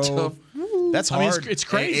 All-Pro. That's hard. I mean, it's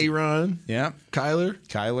crazy. Aaron. Yeah. Kyler.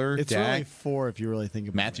 It's Dak. really 4 if you really think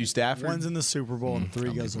about it. Matthew Stafford. One's in the Super Bowl and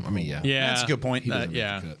 3 goes to the Pro Bowl. Yeah. That's a good point.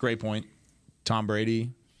 Yeah. Great point. Tom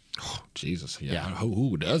Brady. Oh, Jesus. Yeah.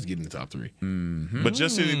 Who does get in the top 3? Mm-hmm. But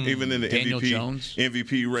just even in the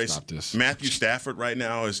MVP race, Matthew Stafford right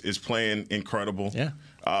now is playing incredible. Yeah.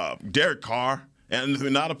 Derek Carr. And a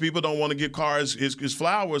lot of people don't want to give Carr his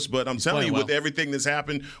flowers, but I'm telling you, with everything that's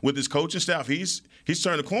happened with his coaching staff, he's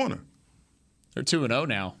turned the corner. They're 2-0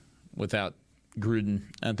 now without Gruden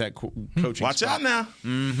at that coaching Watch spot. out now.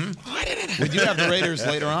 Mm-hmm. We do have the Raiders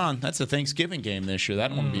later on. That's a Thanksgiving game this year.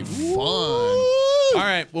 That one will be fun. All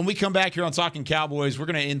right, when we come back here on Talking Cowboys, we're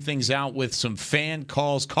going to end things out with some fan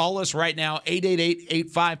calls. Call us right now,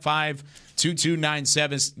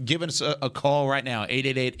 888-855-2297. Give us a call right now,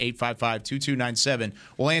 888-855-2297.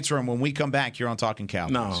 We'll answer them when we come back here on Talking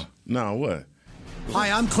Cowboys. No, what?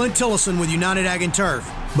 Hi, I'm Clint Tillison with United Ag and Turf.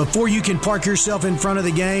 Before you can park yourself in front of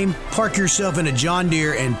the game, park yourself in a John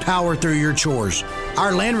Deere and power through your chores.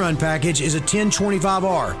 Our Land Run package is a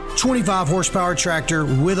 1025R, 25 horsepower tractor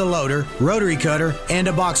with a loader, rotary cutter, and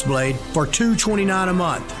a box blade for $229 a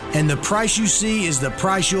month. And the price you see is the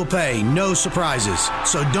price you'll pay, no surprises.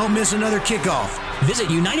 So don't miss another kickoff. Visit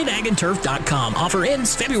UnitedAgAndTurf.com. Offer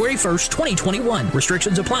ends February 1st, 2021.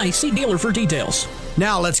 Restrictions apply. See dealer for details.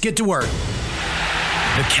 Now let's get to work.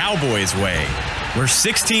 The Cowboys way, where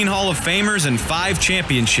 16 Hall of Famers and 5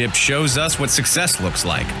 championships shows us what success looks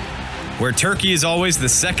like. Where turkey is always the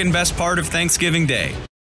second best part of Thanksgiving Day.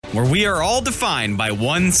 Where we are all defined by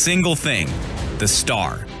one single thing, the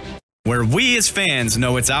star. Where we as fans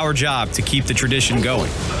know it's our job to keep the tradition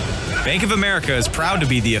going. Bank of America is proud to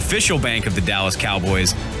be the official bank of the Dallas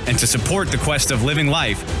Cowboys and to support the quest of living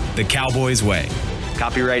life the Cowboys way.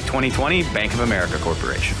 Copyright 2020, Bank of America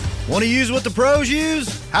Corporation. Want to use what the pros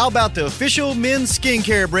use? How about the official men's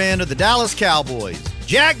skincare brand of the Dallas Cowboys,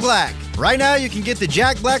 Jack Black? Right now you can get the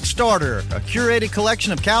Jack Black Starter, a curated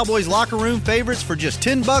collection of Cowboys locker room favorites for just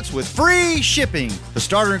 $10 with free shipping. The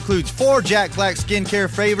starter includes 4 Jack Black skincare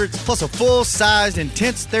favorites plus a full-sized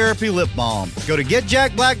intense therapy lip balm. Go to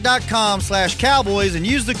getjackblack.com/Cowboys and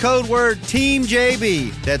use the code word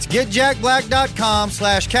TEAMJB. That's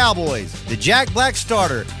getjackblack.com/Cowboys. The Jack Black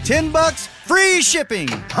Starter, $10. Free shipping.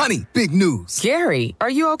 Honey, big news. Gary, are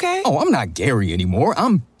you okay? Oh, I'm not Gary anymore.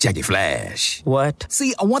 I'm Jackie Flash. What?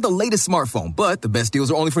 See, I want the latest smartphone, but the best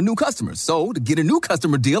deals are only for new customers. So to get a new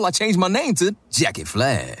customer deal, I changed my name to Jackie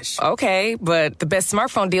Flash. Okay, but the best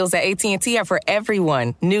smartphone deals at AT&T are for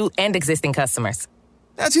everyone, new and existing customers.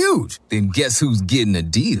 That's huge. Then guess who's getting a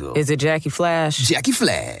deal? Is it Jackie Flash? Jackie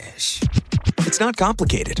Flash. It's not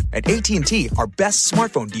complicated. At AT&T, our best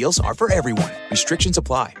smartphone deals are for everyone. Restrictions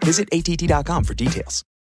apply. Visit att.com for details.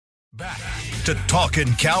 Back to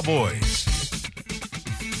Talking Cowboys.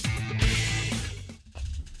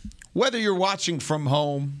 Whether you're watching from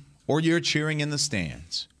home or you're cheering in the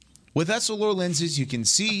stands, with Essilor lenses, you can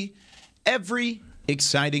see every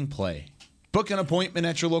exciting play. Book an appointment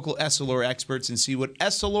at your local Essilor experts and see what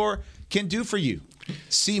Essilor can do for you.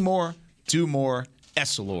 See more, do more.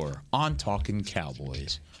 Essilor on Talking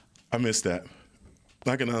Cowboys. I missed that.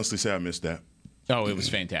 I can honestly say I missed that. Oh, it was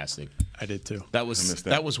fantastic. I did too. That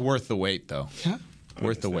was worth the wait, though. Yeah.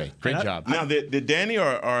 Worth the wait. Great job. Now, did Danny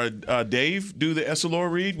or Dave do the Essilor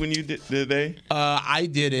read when you did they? I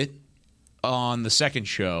did it on the second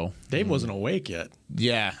show. Dave wasn't awake yet.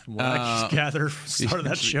 Yeah. When I gather start of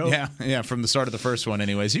that show. Yeah, from the start of the first one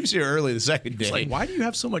anyways. He was here early the second day. It's like, why do you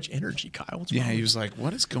have so much energy, Kyle? What's wrong? He was like,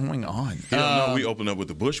 what is going on? No, we opened up with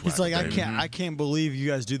the Bushwhacker. He's like, I can't believe you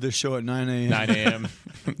guys do this show at 9 a.m. 9 a.m.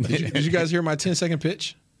 Did you guys hear my 10-second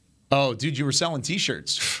pitch? Oh, dude, you were selling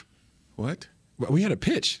T-shirts. What? We had a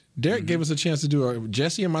pitch. Derek gave us a chance to do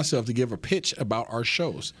Jesse and myself to give a pitch about our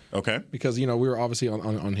shows. Okay. Because we were obviously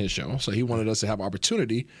on his show, so he wanted us to have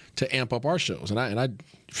opportunity to amp up our shows, and I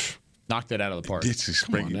knocked it out of the park. Did you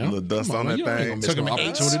spring a little dust on that thing? Took him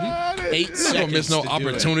 8 seconds. Not gonna miss no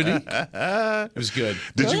opportunity. It was good.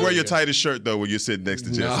 Did you wear your tightest shirt though when you're sitting next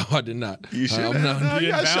to Jesse? No, I did not. You should. No. You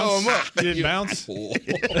gotta show him up. You didn't bounce.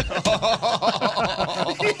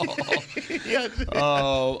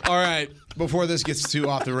 Oh, all right. Before this gets too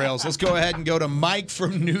off the rails, let's go ahead and go to Mike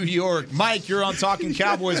from New York. Mike, you're on Talking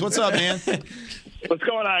Cowboys. What's up, man? What's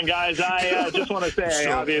going on, guys? I just want to say,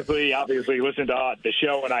 I obviously listened to the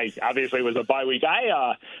show, and I obviously it was a bye week.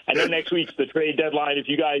 I know next week's the trade deadline. If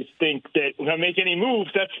you guys think that we're going to make any moves,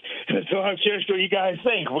 that's what I'm curious what you guys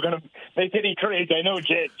think. We're going to make any trades. I know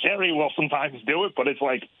Jerry will sometimes do it, but it's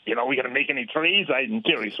like, we going to make any trades? I'm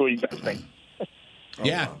curious what you guys think.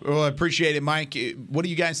 Yeah, well, I appreciate it, Mike. What do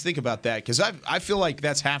you guys think about that? Because I feel like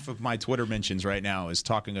that's half of my Twitter mentions right now is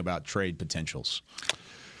talking about trade potentials.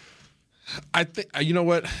 I think you know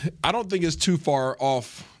what? I don't think it's too far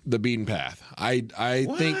off the beaten path. I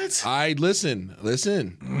think listen.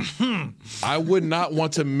 I would not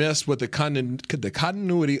want to mess with the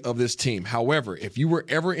continuity of this team. However, if you were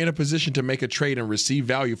ever in a position to make a trade and receive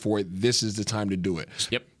value for it, this is the time to do it.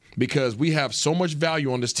 Yep. Because we have so much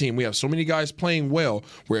value on this team. We have so many guys playing well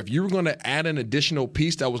where if you were going to add an additional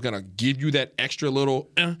piece that was going to give you that extra little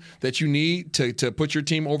that you need to put your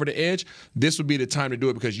team over the edge, this would be the time to do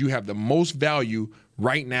it because you have the most value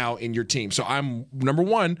right now in your team. So I'm, number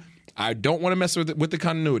one, I don't want to mess with the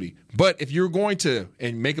continuity. But if you're going to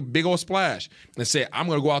and make a big old splash and say, I'm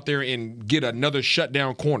going to go out there and get another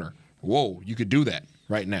shutdown corner, whoa, you could do that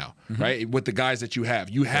right now, right? With the guys that you have.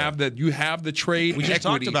 You have the trade We just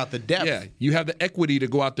equity. talked about the depth. Yeah, you have the equity to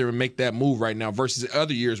go out there and make that move right now versus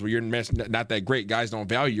other years where you're not that great. Guys don't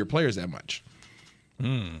value your players that much.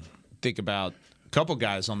 Think about a couple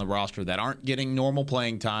guys on the roster that aren't getting normal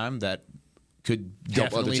playing time that could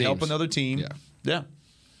definitely help another team. Yeah.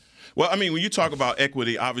 Well, I mean, when you talk about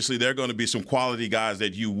equity, obviously there are going to be some quality guys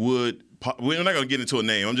that you would – we're not going to get into a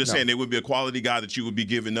name. I'm just saying there would be a quality guy that you would be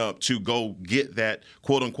giving up to go get that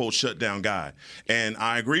quote-unquote shutdown guy. And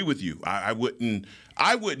I agree with you. I wouldn't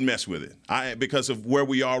mess with it because of where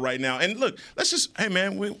we are right now. And look, let's just – hey,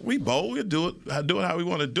 man, we bold. We'll do it how we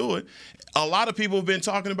want to do it. A lot of people have been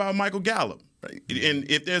talking about Michael Gallup. Right. And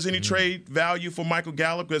if there's any trade value for Michael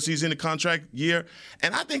Gallup because he's in the contract year,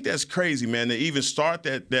 and I think that's crazy, man, to even start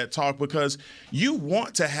that talk because you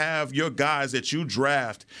want to have your guys that you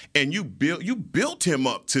draft and you built him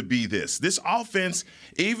up to be this. This offense,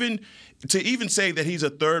 even say that he's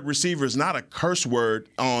a third receiver is not a curse word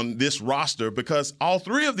on this roster because all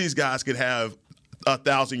three of these guys could have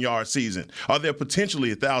 1,000-yard season, or they're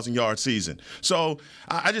potentially 1,000-yard season. So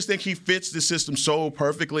I just think he fits the system so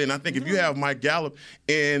perfectly, and I think if you have Mike Gallup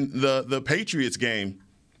in the Patriots game,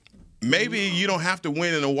 maybe you don't have to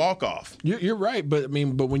win in a walk-off. You're right, but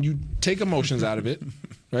when you take emotions out of it,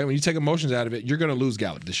 right? When you take emotions out of it, you're going to lose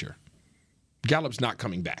Gallup this year. Gallup's not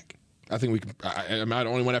coming back. I think we can. Am I the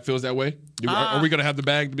only one that feels that way? Are we going to have the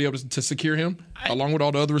bag to be able to secure him along with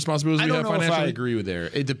all the other responsibilities we have financially? I don't know if I agree with there.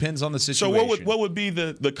 It depends on the situation. So what would be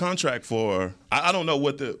the contract for? I don't know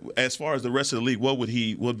as far as the rest of the league. What would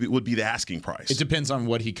be the asking price? It depends on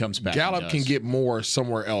what he comes back. Gallup can get more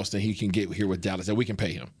somewhere else than he can get here with Dallas that we can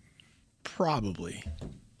pay him. Probably.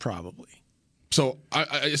 So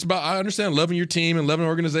it's about I understand loving your team and loving the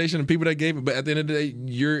organization and people that gave it, but at the end of the day,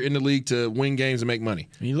 you're in the league to win games and make money.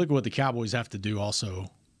 And you look at what the Cowboys have to do also.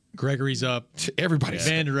 Gregory's up. Everybody's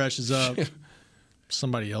Van Der Esch is up.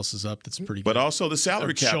 Somebody else is up that's pretty good. But also the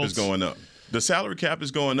salary cap is going up. The salary cap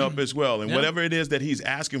is going up as well. And whatever it is that he's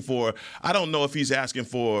asking for, I don't know if he's asking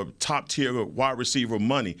for top-tier wide receiver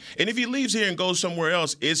money. And if he leaves here and goes somewhere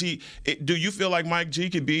else, do you feel like Mike G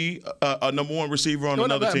could be a number one receiver on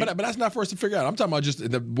another team? But that's not for us to figure out. I'm talking about just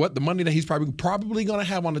the money that he's probably going to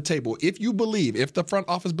have on the table. If the front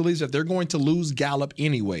office believes that they're going to lose Gallup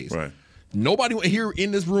anyways. Right. Nobody here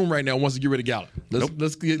in this room right now wants to get rid of Gallup.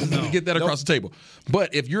 Let's get that across the table.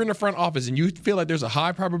 But if you're in the front office and you feel like there's a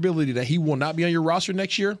high probability that he will not be on your roster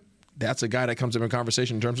next year, that's a guy that comes up in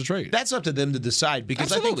conversation in terms of trade. That's up to them to decide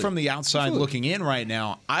because I think from the outside looking in right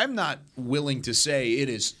now, I'm not willing to say it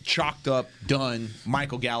is chalked up, done.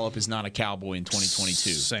 Michael Gallup is not a Cowboy in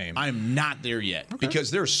 2022. Same. I'm not there yet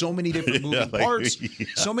because there are so many different moving parts,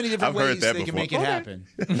 so many different ways they can make it happen.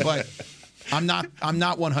 But I'm not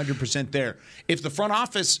 100% there. If the front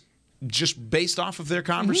office, just based off of their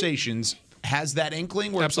conversations, has that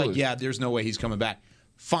inkling where it's like, yeah, there's no way he's coming back,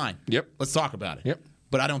 fine. Yep. Let's talk about it. Yep.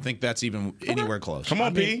 But I don't think that's even anywhere close. Come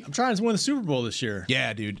on, P. I'm trying to win the Super Bowl this year.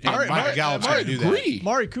 Yeah, dude. Michael Gallup's going to do that.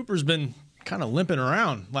 Mari Cooper's been kind of limping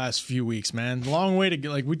around last few weeks, man. Long way to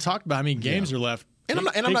get. Like we talked about how many games are left. I'm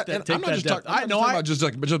not just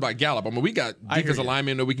talking about Gallup. I mean, we got defensive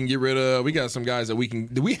linemen that we can get rid of. We got some guys that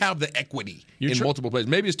we have the equity in multiple players.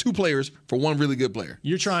 Maybe it's two players for one really good player.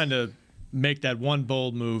 You're trying to make that one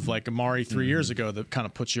bold move like Amari 3 years ago that kind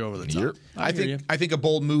of puts you over the top. I think a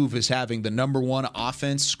bold move is having the number one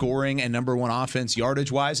offense scoring and number one offense yardage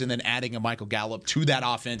wise, and then adding a Michael Gallup to that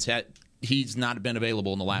offense. He's not been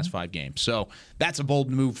available in the last 5 games. So that's a bold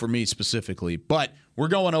move for me specifically. But we're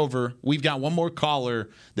going over. We've got one more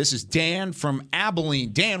caller. This is Dan from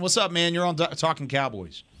Abilene. Dan, what's up, man? You're on Talking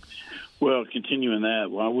Cowboys. Well, continuing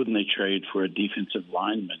that, why wouldn't they trade for a defensive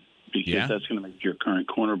lineman? Because that's going to make your current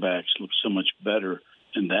cornerbacks look so much better.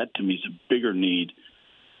 And that, to me, is a bigger need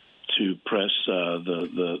to press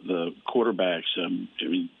the quarterbacks. I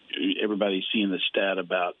mean, everybody's seeing the stat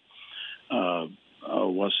about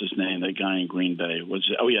what's his name? That guy in Green Bay.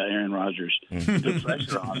 Aaron Rodgers. Put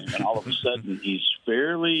pressure on him, and all of a sudden he's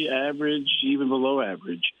fairly average, even below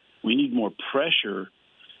average. We need more pressure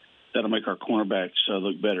that'll make our cornerbacks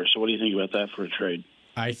look better. So what do you think about that for a trade?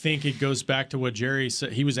 I think it goes back to what Jerry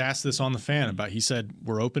said. He was asked this on the Fan about. He said,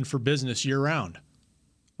 we're open for business year-round.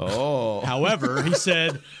 Oh. However, he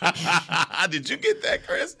said... Did you get that,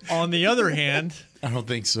 Chris? On the other hand... I don't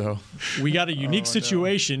think so. We got a unique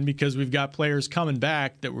situation because we've got players coming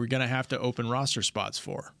back that we're going to have to open roster spots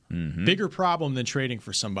for. Mm-hmm. Bigger problem than trading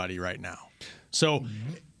for somebody right now. So,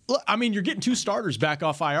 I mean, you're getting 2 starters back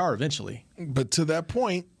off IR eventually. But to that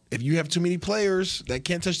point, if you have too many players that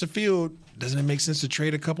can't touch the field, doesn't it make sense to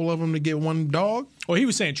trade a couple of them to get one dog? Well, he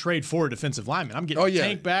was saying trade for a defensive lineman. I'm getting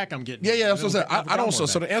Tank back. I'm getting That's what I don't.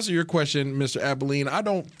 So to answer your question, Mr. Abilene, I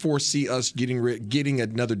don't foresee us getting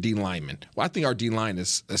another D lineman. Well, I think our D line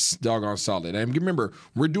is doggone solid. And remember,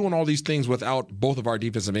 we're doing all these things without both of our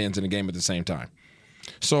defensive ends in the game at the same time.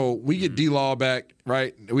 So we get D-Law back,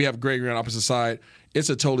 right? We have Gregory on the opposite side. It's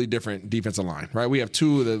a totally different defensive line, right? We have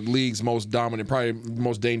 2 of the league's most dominant, probably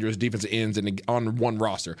most dangerous defensive ends on one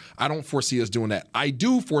roster. I don't foresee us doing that. I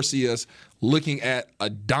do foresee us looking at a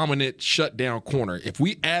dominant shutdown corner. If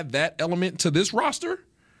we add that element to this roster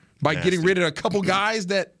by getting rid of a couple guys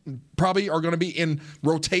that probably are going to be in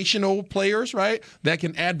rotational players, right, that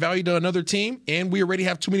can add value to another team, and we already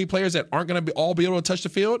have too many players that aren't going to all be able to touch the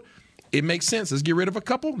field, it makes sense. Let's get rid of a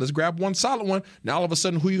couple. Let's grab one solid one. Now all of a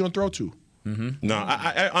sudden, who are you going to throw to? Mm-hmm. No,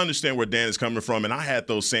 I understand where Dan is coming from, and I had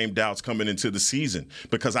those same doubts coming into the season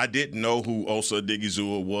because I didn't know who Osa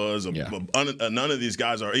Odighizuwa was. None of these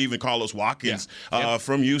guys are, even Carlos Watkins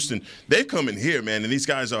from Houston. They've come in here, man, and these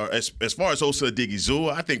guys are, as far as Osa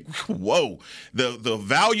Odighizuwa, I think, whoa, the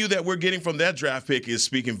value that we're getting from that draft pick is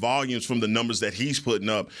speaking volumes from the numbers that he's putting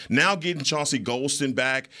up. Now getting Chauncey Golston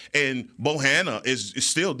back, and Bohanna is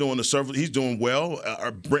still doing the service. He's doing well.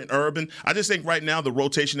 Brent Urban. I just think right now the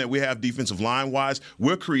rotation that we have defensive line-wise,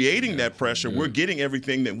 we're creating that pressure. We're getting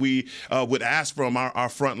everything that we would ask from our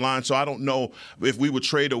front line. So I don't know if we would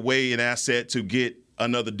trade away an asset to get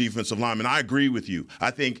another defensive lineman. I agree with you.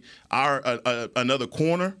 I think another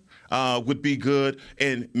corner would be good,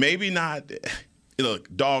 and maybe not.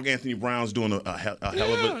 Look, Dog Anthony Brown's doing a hell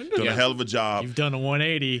of a job. You've done a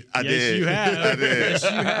 180. I did. You have. I did. Yes, you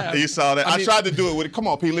have. You saw that. I tried to do it with it. Come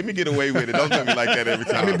on, Pete. Let me get away with it. Don't do me like that every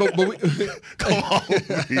time. I mean, but we, come on.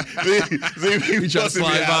 See, try to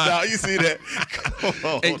slide by. You see that? Come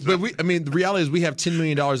on. Hey, but the reality is we have $10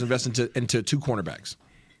 million invested into 2 cornerbacks.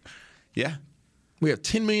 Yeah. We have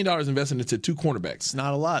 $10 million invested into 2 cornerbacks. It's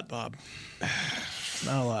not a lot, Bob. It's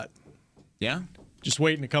not a lot. Yeah. Just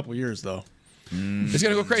wait in a couple years, though. It's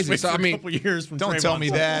going to go crazy. So, a couple years from don't Draymond. tell me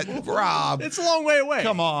that, Rob. It's a long way away.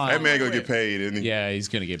 Come on. That man going to get paid, isn't he? Yeah, he's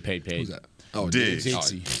going to get paid. Who's that? Oh, Diggs.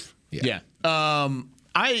 Yeah.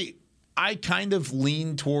 I kind of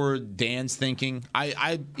lean toward Dan's thinking.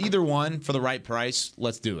 I either one for the right price,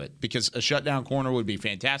 let's do it, because a shutdown corner would be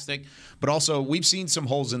fantastic. But also, we've seen some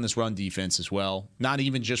holes in this run defense as well. Not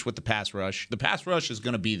even just with the pass rush. The pass rush is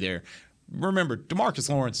going to be there. Remember, DeMarcus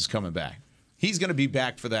Lawrence is coming back. He's going to be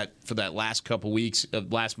back for that last couple weeks,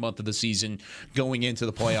 last month of the season, going into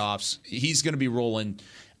the playoffs. He's going to be rolling.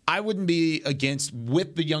 I wouldn't be against,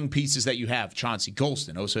 with the young pieces that you have, Chauncey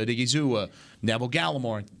Golston, Osa Odigizua, Neville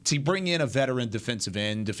Gallimore, to bring in a veteran defensive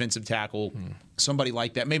end, defensive tackle, somebody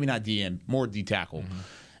like that, maybe not DM, more D-tackle,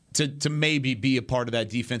 to maybe be a part of that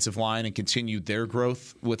defensive line and continue their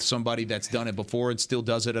growth with somebody that's done it before and still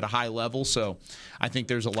does it at a high level. So I think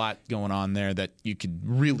there's a lot going on there that you could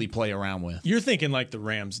really play around with. You're thinking like the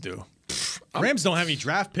Rams do. Rams don't have any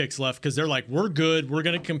draft picks left because they're like, we're good. We're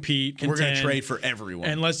going to compete. Contend, we're going to trade for everyone.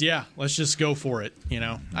 And let's just go for it.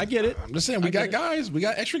 I get it. I'm just saying, we got guys. We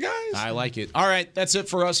got extra guys. I like it. All right, that's it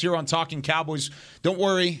for us here on Talking Cowboys. Don't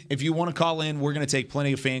worry. If you want to call in, we're going to take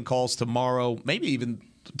plenty of fan calls tomorrow, maybe even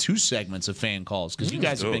 2 segments of fan calls, because you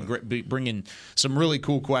guys have been bringing some really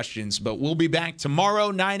cool questions. But we'll be back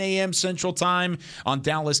tomorrow, 9 a.m. Central Time on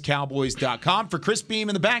DallasCowboys.com. For Chris Beam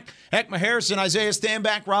in the back, Heckma Harrison, Isaiah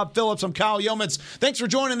Stanback, Rob Phillips, I'm Kyle Yeomans. Thanks for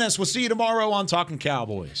joining us. We'll see you tomorrow on Talking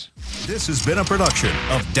Cowboys. This has been a production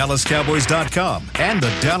of DallasCowboys.com and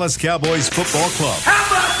the Dallas Cowboys Football Club. How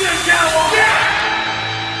about this, Cowboys? Yeah!